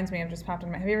that reminds me of? Just popped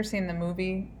in my. Have you ever seen the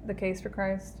movie The Case for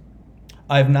Christ?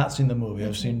 I have not seen the movie.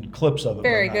 I've seen clips of it.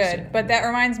 Very good. But that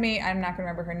reminds me, I'm not going to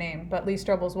remember her name, but Lee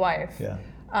Strobel's wife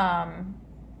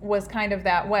was kind of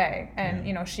that way. And,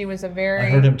 you know, she was a very... I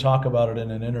heard him talk about it in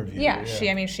an interview. Yeah,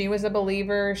 she was a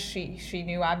believer. She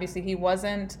knew, obviously, he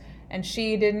wasn't. And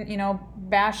she didn't, you know,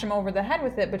 bash him over the head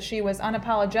with it, but she was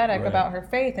unapologetic about her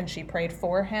faith, and she prayed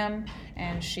for him,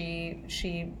 and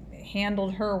she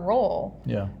handled her role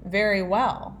very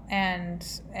well. And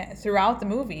throughout the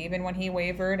movie, even when he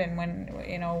wavered, and when,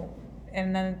 you know,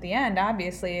 and then at the end,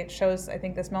 obviously, it shows, I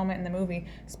think, this moment in the movie,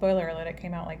 spoiler alert, it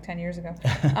came out like 10 years ago,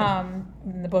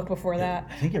 in the book before that.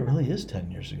 I think it really is 10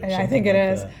 years ago. Yeah, I think it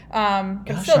is. But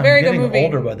Gosh, still a very good movie. I'm getting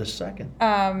older by the second.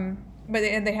 But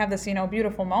they have this, you know,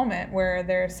 beautiful moment where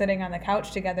they're sitting on the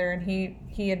couch together, and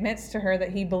he admits to her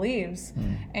that he believes,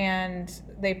 and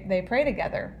they pray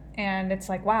together. And it's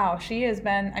like, wow, she has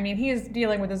been, I mean, he is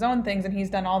dealing with his own things, and he's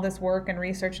done all this work and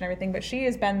research and everything, but she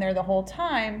has been there the whole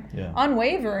time,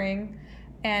 unwavering,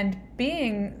 and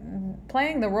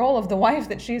playing the role of the wife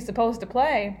that she's supposed to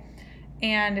play.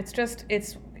 And it's just,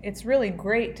 it's really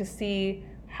great to see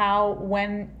how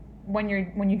when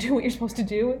you do what you're supposed to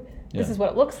do, this is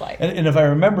what it looks like. And if I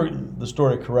remember the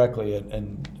story correctly,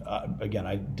 and again,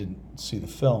 I didn't see the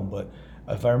film, but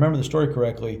if I remember the story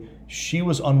correctly, she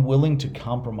was unwilling to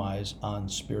compromise on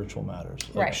spiritual matters.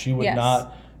 Like she would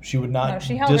not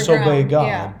disobey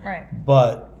God,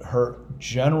 but her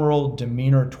general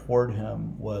demeanor toward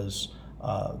him was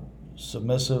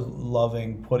submissive,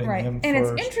 loving, putting him first. And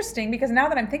it's interesting because now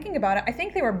that I'm thinking about it, I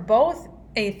think they were both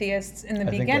atheists in the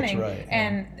beginning,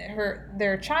 and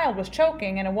their child was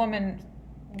choking, and a woman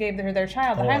gave their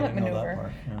child the Heimlich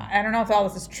maneuver. I don't know if all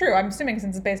this is true. I'm assuming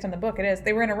since it's based on the book, it is.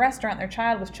 They were in a restaurant, their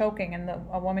child was choking, and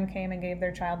a woman came and gave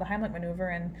their child the Heimlich maneuver,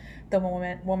 and the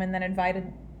woman then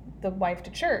invited the wife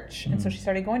to church, and so she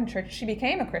started going to church. She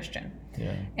became a Christian,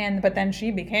 but then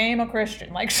she became a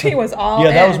Christian. Like she was all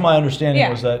that was my understanding.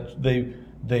 Was that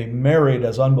they married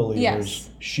as unbelievers. Yes.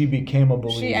 She became a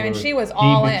believer. She was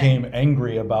all in. He became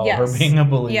angry about her being a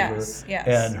believer.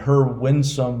 And her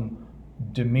winsome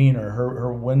demeanor,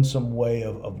 her winsome way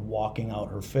of walking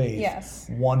out her faith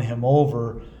won him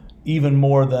over, even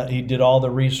more that he did all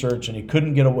the research and he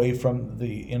couldn't get away from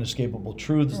the inescapable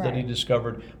truths that he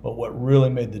discovered. But what really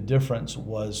made the difference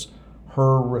was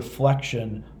her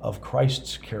reflection of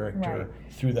Christ's character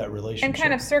through that relationship. And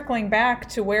kind of circling back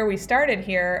to where we started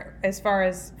here, as far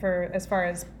as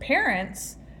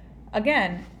parents,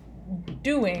 again,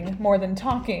 doing more than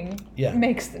talking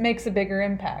makes a bigger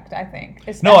impact, I think.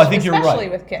 I think you're right. Especially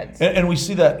with kids. And we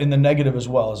see that in the negative as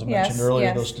well, as I mentioned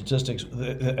earlier, those statistics.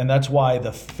 And that's why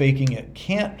the faking it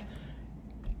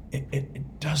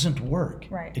it doesn't work.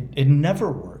 Right. It never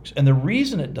works. And the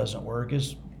reason it doesn't work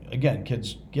is, again,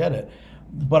 kids get it.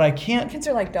 But I can't... Kids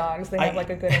are like dogs. They have like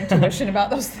a good intuition about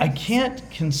those things. I can't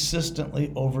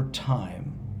consistently over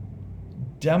time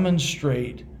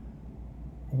demonstrate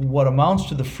what amounts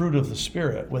to the fruit of the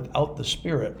Spirit without the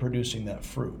Spirit producing that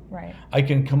fruit. Right. I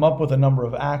can come up with a number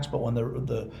of acts, but when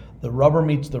the rubber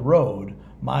meets the road,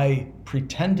 my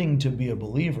pretending to be a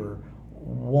believer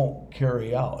won't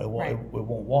carry out. It won't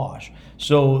wash.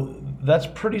 So that's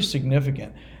pretty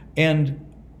significant. And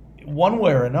one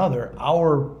way or another,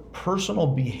 our personal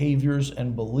behaviors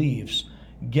and beliefs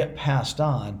get passed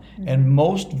on, and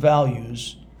most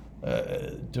values,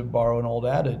 to borrow an old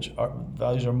adage,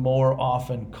 values are more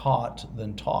often caught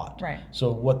than taught. Right.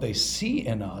 So what they see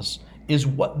in us is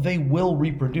what they will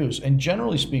reproduce. And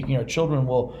generally speaking, our children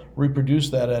will reproduce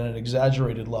that at an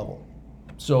exaggerated level.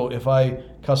 So if I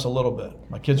cuss a little bit,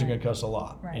 my kids are going to cuss a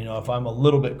lot. Right. You know, if I'm a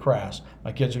little bit crass,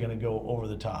 my kids are going to go over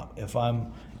the top. If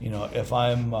I'm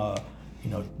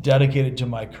dedicated to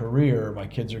my career, my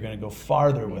kids are going to go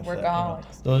farther with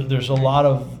it. There's a lot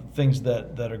of things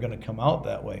that are going to come out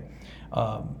that way.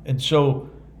 And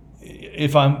so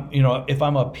if I'm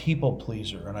a people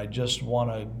pleaser and I just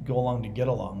want to go along to get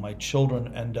along, my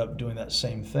children end up doing that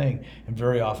same thing and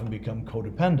very often become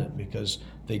codependent because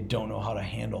they don't know how to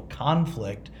handle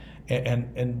conflict.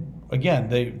 And again,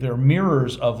 they're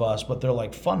mirrors of us, but they're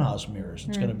like funhouse mirrors.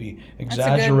 It's going to be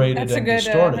exaggerated and distorted. That's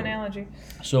a good analogy.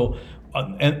 So,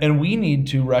 and we need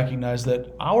to recognize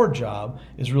that our job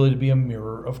is really to be a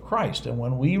mirror of Christ. And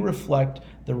when we reflect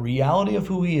the reality of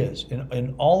who He is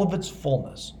in all of its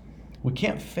fullness, We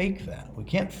can't fake that. We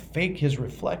can't fake his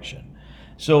reflection.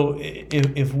 So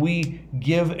if we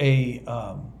give a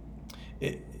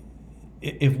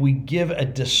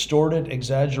distorted,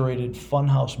 exaggerated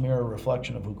funhouse mirror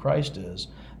reflection of who Christ is,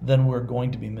 then we're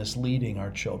going to be misleading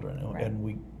our children. Right. And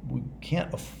we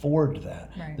can't afford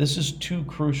that. Right. This is too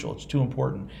crucial. It's too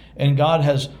important. And God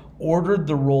has ordered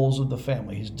the roles of the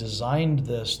family. He's designed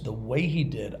this the way he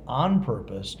did on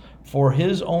purpose for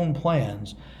his own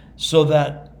plans, so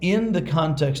that in the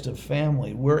context of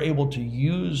family, we're able to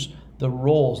use the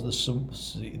roles,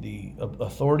 the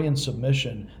authority and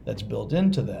submission that's built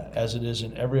into that, as it is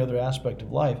in every other aspect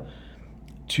of life,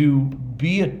 to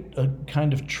be a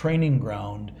kind of training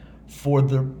ground for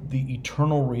the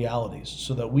eternal realities,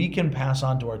 so that we can pass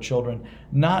on to our children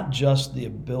not just the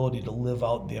ability to live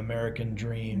out the American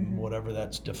dream, whatever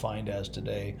that's defined as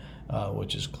today,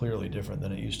 which is clearly different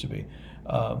than it used to be.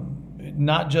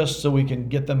 Not just so we can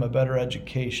get them a better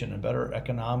education, a better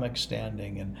economic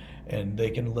standing, and they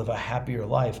can live a happier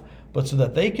life, but so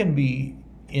that they can be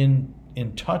in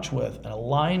touch with and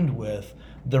aligned with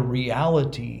the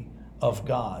reality of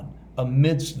God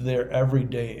amidst their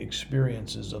everyday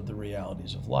experiences of the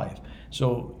realities of life.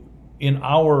 So in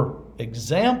our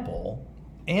example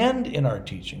and in our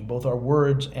teaching, both our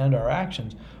words and our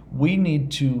actions, we need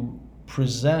to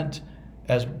present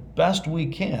as best we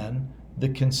can the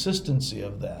consistency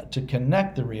of that, to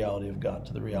connect the reality of God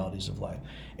to the realities of life.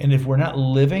 And if we're not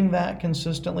living that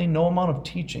consistently, no amount of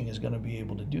teaching is going to be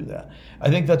able to do that.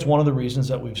 I think that's one of the reasons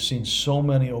that we've seen so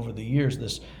many over the years.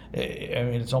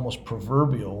 It's almost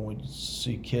proverbial when we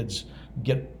see kids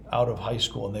get out of high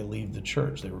school and they leave the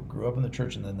church. They grew up in the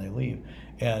church and then they leave.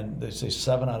 And they say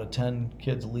 7 out of 10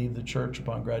 kids leave the church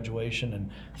upon graduation, and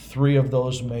 3 of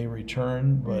those may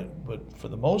return. But for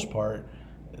the most part,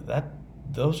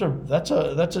 that's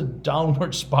a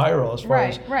downward spiral as far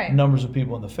as numbers of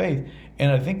people in the faith.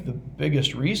 And I think the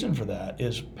biggest reason for that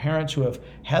is parents who have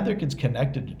had their kids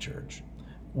connected to church.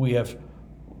 We have,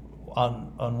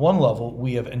 on one level,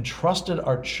 we have entrusted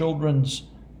our children's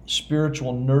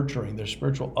spiritual nurturing, their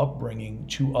spiritual upbringing,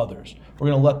 to others. We're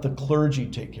going to let the clergy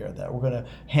take care of that. We're going to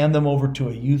hand them over to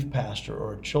a youth pastor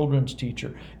or a children's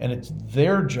teacher, and it's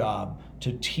their job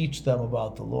to teach them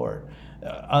about the Lord.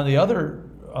 On the other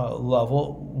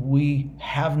level, we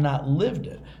have not lived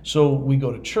it. So we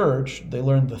go to church, they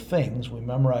learn the things, we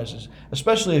memorize this,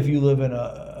 especially if you live in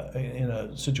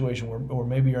a situation where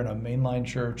maybe you're in a mainline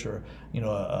church, or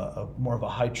a more of a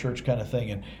high church kind of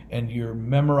thing, and you're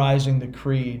memorizing the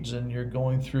creeds, and you're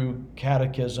going through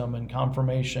catechism and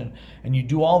confirmation, and you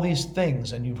do all these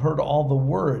things, and you've heard all the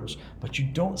words, but you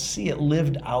don't see it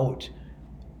lived out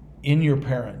in your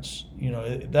parents.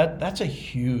 That's a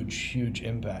huge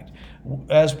impact.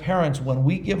 As parents, when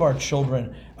we give our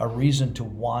children a reason to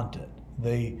want it,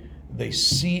 they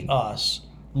see us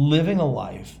living a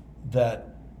life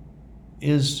that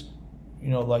is,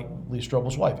 like Lee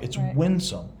Strobel's wife. It's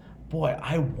winsome. Boy,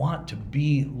 I want to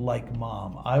be like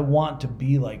mom. I want to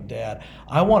be like dad.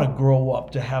 I want to grow up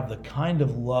to have the kind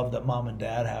of love that mom and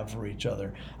dad have for each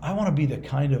other. I want to be the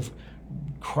kind of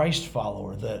Christ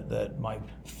follower that my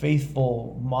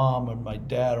faithful mom and my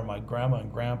dad or my grandma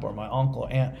and grandpa or my uncle,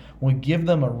 aunt, when we give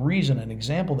them a reason, an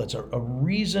example that's a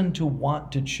reason to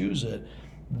want to choose it,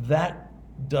 that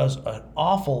does an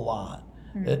awful lot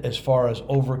as far as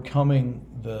overcoming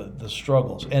the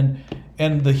struggles. And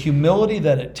the humility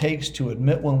that it takes to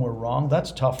admit when we're wrong,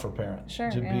 that's tough for parents.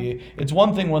 It's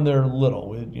one thing when they're little.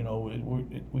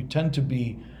 We tend to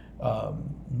be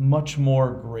much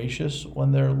more gracious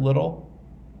when they're little,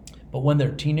 but when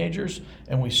they're teenagers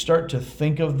and we start to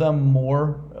think of them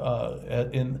more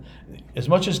in as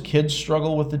much as kids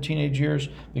struggle with the teenage years,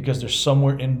 because they're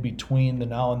somewhere in between the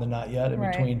now and the not yet, in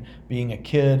between being a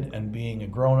kid and being a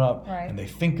grown-up, and they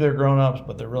think they're grown-ups,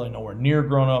 but they're really nowhere near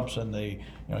grown-ups, and they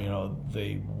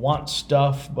they want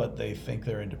stuff, but they think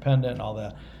they're independent and all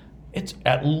that. It's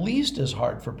at least as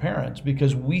hard for parents,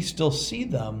 because we still see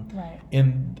them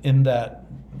in that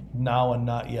now and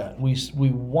not yet. We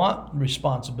want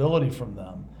responsibility from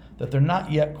them that they're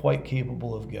not yet quite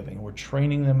capable of giving. We're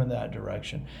training them in that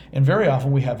direction. And very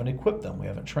often we haven't equipped them. We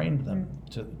haven't trained them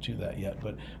to that yet.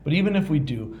 But even if we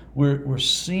do, we're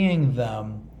seeing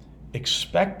them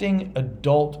expecting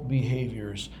adult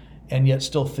behaviors and yet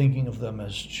still thinking of them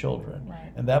as children.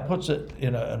 And that puts it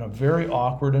in a very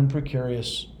awkward and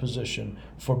precarious position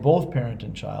for both parent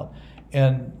and child.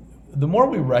 And the more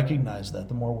we recognize that,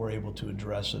 the more we're able to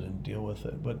address it and deal with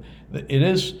it. But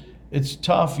it's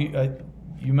tough.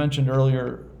 You mentioned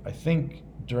earlier, I think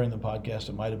during the podcast,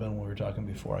 it might have been when we were talking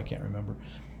before, I can't remember,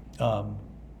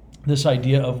 this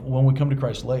idea of when we come to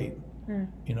Christ late.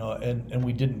 And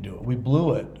we didn't do it. We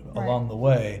blew it along the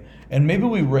way. And maybe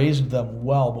we raised them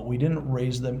well, but we didn't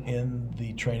raise them in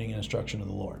the training and instruction of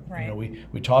the Lord. Right.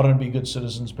 We taught them to be good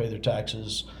citizens, pay their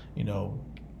taxes,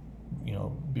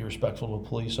 be respectful to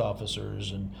police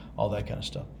officers and all that kind of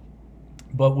stuff.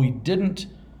 But we didn't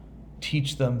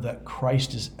teach them that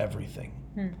Christ is everything.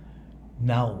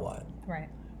 Now what? Right.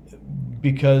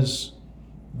 Because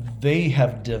they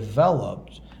have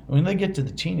developed, when they get to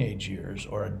the teenage years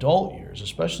or adult years,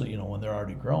 especially when they're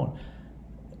already grown,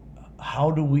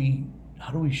 how do we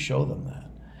show them that?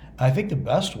 I think the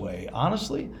best way,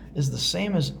 honestly, is the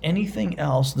same as anything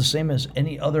else, the same as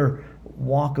any other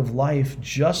walk of life,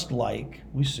 just like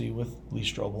we see with Lee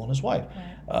Strobel and his wife.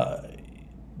 Right.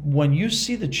 When you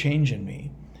see the change in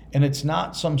me, and it's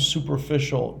not some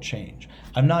superficial change,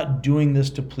 I'm not doing this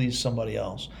to please somebody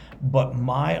else, but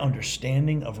my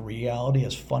understanding of reality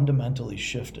has fundamentally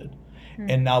shifted.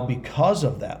 And now because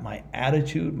of that, my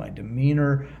attitude, my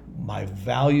demeanor, my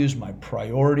values, my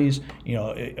priorities,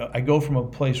 I go from a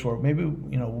place where maybe,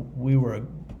 we were a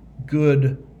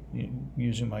good,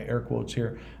 using my air quotes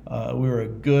here, we were a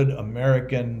good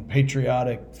American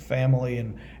patriotic family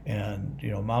and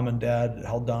mom and dad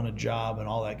held down a job and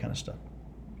all that kind of stuff.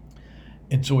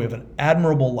 And so we have an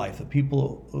admirable life that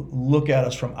people look at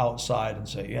us from outside and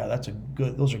say, yeah,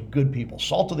 those are good people,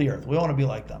 salt of the earth. We want to be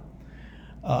like them.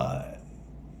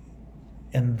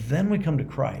 And then we come to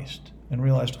Christ and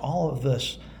realized all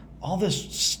this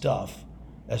stuff,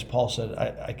 as Paul said,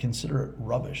 I consider it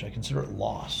rubbish. I consider it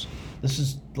loss. This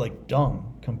is like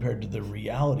dung compared to the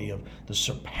reality of the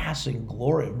surpassing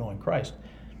glory of knowing Christ.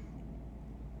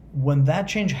 When that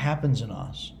change happens in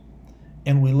us,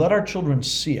 and we let our children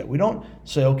see it, we don't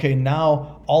say, okay,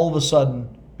 now all of a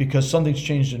sudden, because something's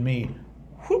changed in me,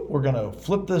 whoop, we're going to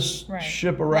flip this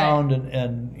ship around,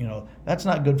 and that's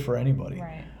not good for anybody.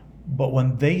 Right. But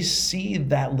when they see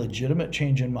that legitimate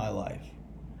change in my life,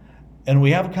 and we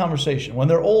have a conversation, when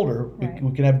they're older,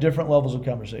 we can have different levels of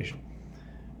conversation,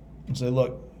 and say,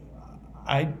 look,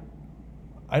 I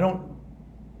don't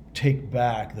take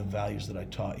back the values that I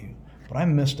taught you, but I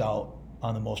missed out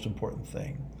on the most important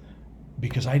thing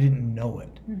because I didn't know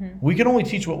it. We can only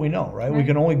teach what we know, right? We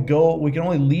can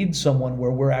only lead someone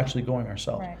where we're actually going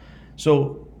ourselves. Right.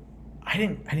 So I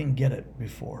didn't get it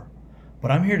before. But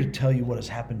I'm here to tell you what has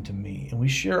happened to me. And we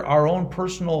share our own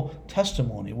personal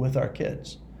testimony with our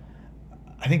kids.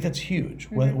 I think that's huge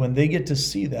when they get to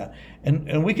see that.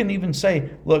 And we can even say,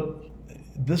 look,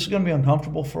 this is going to be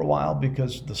uncomfortable for a while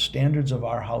because the standards of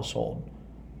our household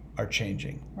are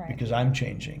changing, because I'm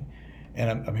changing. And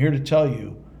I'm here to tell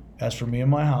you, as for me and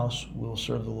my house, we'll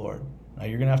serve the Lord. Now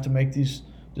you're going to have to make these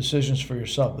decisions for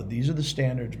yourself, but these are the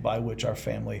standards by which our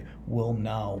family will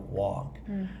now walk.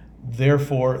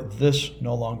 Therefore, this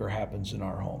no longer happens in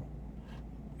our home.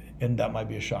 And that might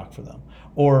be a shock for them.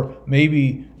 Or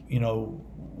maybe,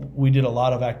 we did a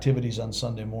lot of activities on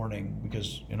Sunday morning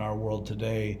because in our world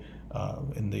today,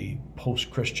 in the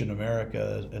post-Christian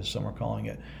America, as some are calling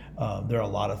it, there are a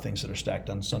lot of things that are stacked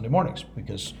on Sunday mornings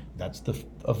because that's the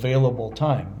available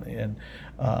time, and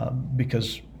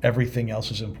because everything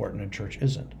else is important and church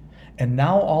isn't. And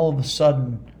now all of a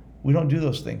sudden, we don't do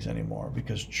those things anymore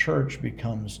because church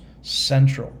becomes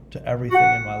central to everything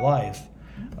in my life.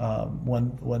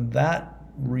 When that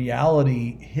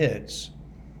reality hits,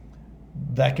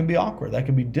 that can be awkward, that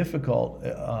can be difficult,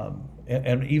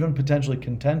 and even potentially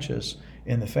contentious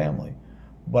in the family.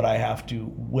 But I have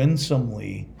to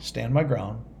winsomely stand my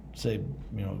ground, say,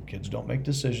 kids don't make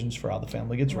decisions for how the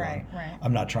family gets run. Right.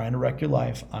 I'm not trying to wreck your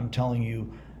life. I'm telling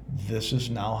you, this is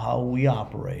now how we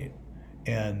operate.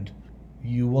 And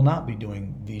you will not be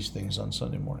doing these things on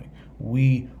Sunday morning.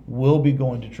 We will be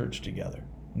going to church together.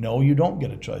 No, you don't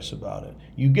get a choice about it.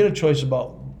 You get a choice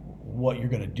about what you're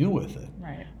going to do with it.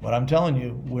 Right. But I'm telling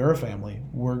you, we're a family.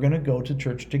 We're going to go to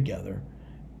church together.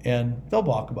 And they'll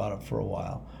balk about it for a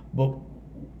while. But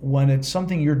when it's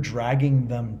something you're dragging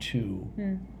them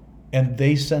to, and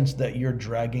they sense that you're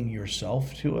dragging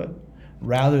yourself to it,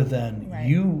 rather than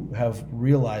you have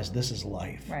realized this is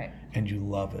life, and you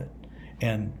love it.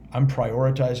 And I'm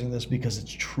prioritizing this because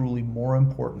it's truly more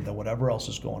important than whatever else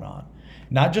is going on.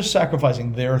 Not just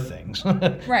sacrificing their things,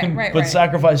 but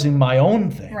sacrificing my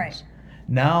own things. Right.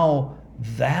 Now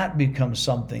that becomes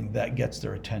something that gets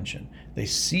their attention. They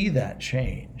see that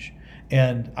change.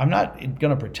 And I'm not going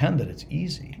to pretend that it's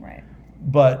easy. Right.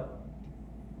 But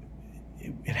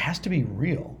it has to be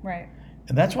real. Right.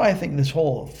 And that's why I think this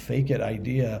whole fake it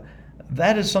idea,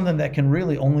 that is something that can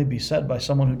really only be said by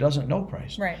someone who doesn't know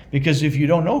Christ. Right. Because if you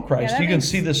don't know Christ, you can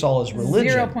see this all as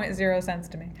religion. 0.0 sense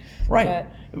to me. Right.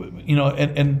 But,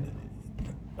 And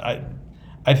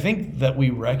I think that we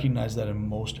recognize that in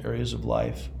most areas of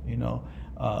life, you know.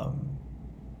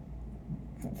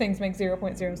 Things make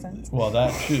 0.0 sense. Well,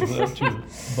 that too.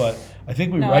 But I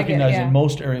think we No, I get it, recognize yeah. in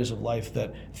most areas of life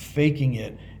that faking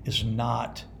it is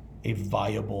not a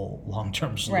viable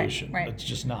long-term solution. right. It's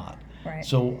just not. Right.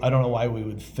 So I don't know why we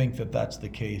would think that that's the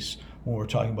case when we're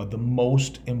talking about the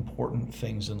most important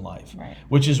things in life. Right.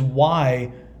 Which is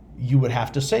why you would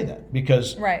have to say that,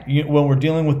 because Right. when we're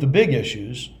dealing with the big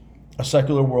issues, a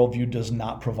secular worldview does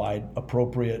not provide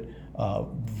appropriate,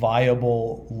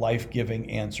 viable, life-giving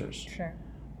answers. Sure.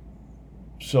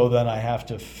 So then I have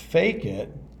to fake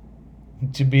it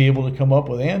to be able to come up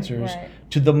with answers Right.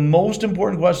 to the most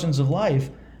important questions of life.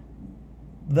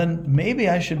 Then maybe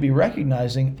I should be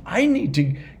recognizing I need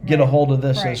to get a Right. hold of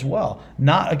this Right. as well.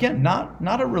 Not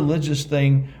a religious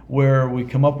thing where we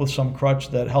come up with some crutch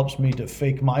that helps me to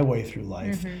fake my way through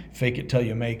life, fake it till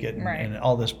you make it, and, Right. and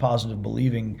all this positive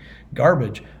believing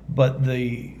garbage. But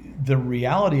the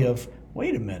reality of,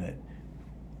 wait a minute,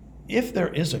 if there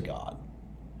is a God,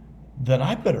 then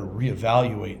I better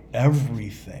reevaluate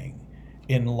everything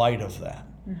in light of that.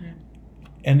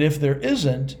 And if there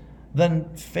isn't, then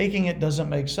faking it doesn't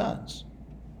make sense.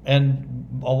 And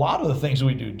a lot of the things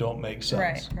we do don't make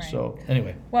sense. Right. So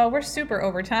anyway, Well, we're super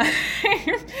over time,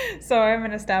 so I'm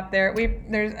going to stop there.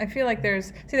 I feel like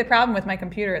the problem with my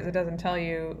computer is it doesn't tell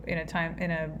you in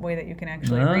a way that you can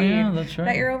actually Oh, read yeah, that's right.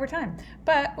 that you're over time.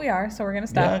 But we are, so we're going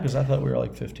to yeah, stop. because I thought we were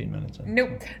like 15 minutes in.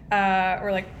 Nope,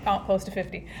 we're like close to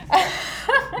 50.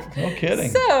 No kidding.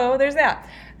 So there's that.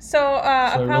 So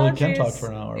I really apologies. can talk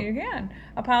for an hour. You can.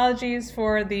 Apologies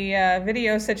for the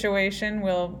video situation.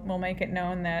 We'll make it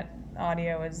known that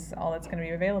audio is all that's going to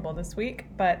be available this week.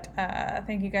 But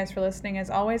thank you guys for listening as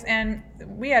always. And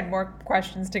we had more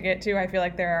questions to get to. I feel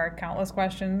like there are countless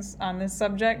questions on this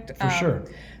subject. For sure.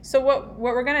 So what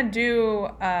we're going to do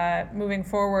moving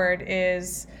forward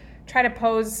is try to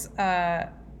pose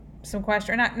some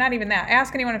question, or not even that.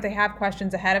 Ask anyone if they have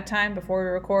questions ahead of time before we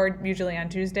record, usually on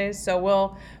Tuesdays. So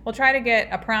we'll try to get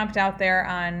a prompt out there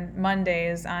on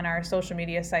Mondays on our social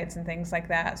media sites and things like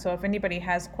that. So if anybody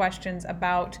has questions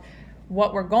about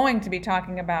what we're going to be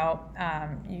talking about,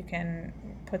 you can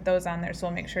put those on there. So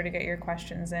we'll make sure to get your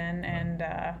questions in, and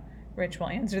Rich will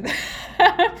answer them.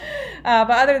 But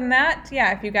other than that,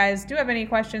 yeah, if you guys do have any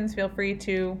questions, feel free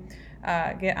to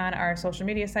get on our social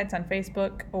media sites on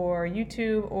Facebook or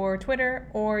YouTube or Twitter,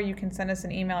 or you can send us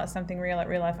an email at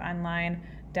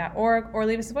somethingreal@reallifeonline.org, or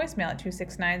leave us a voicemail at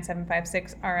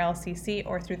 269-756-RLCC,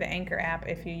 or through the Anchor app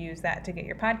if you use that to get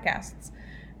your podcasts.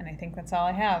 And I think that's all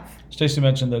I have. Stacey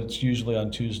mentioned that it's usually on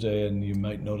Tuesday, and you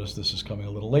might notice this is coming a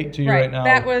little late to you right now.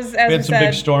 That was, we as had some said,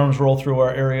 big storms roll through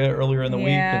our area earlier in the week,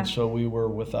 Yeah. and so we were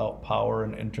without power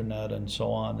and internet and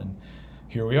so on, and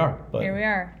here we are. But here we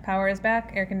are. Power is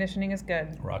back. Air conditioning is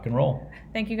good. rock and roll.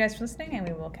 Thank you guys for listening, and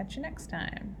we will catch you next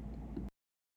time.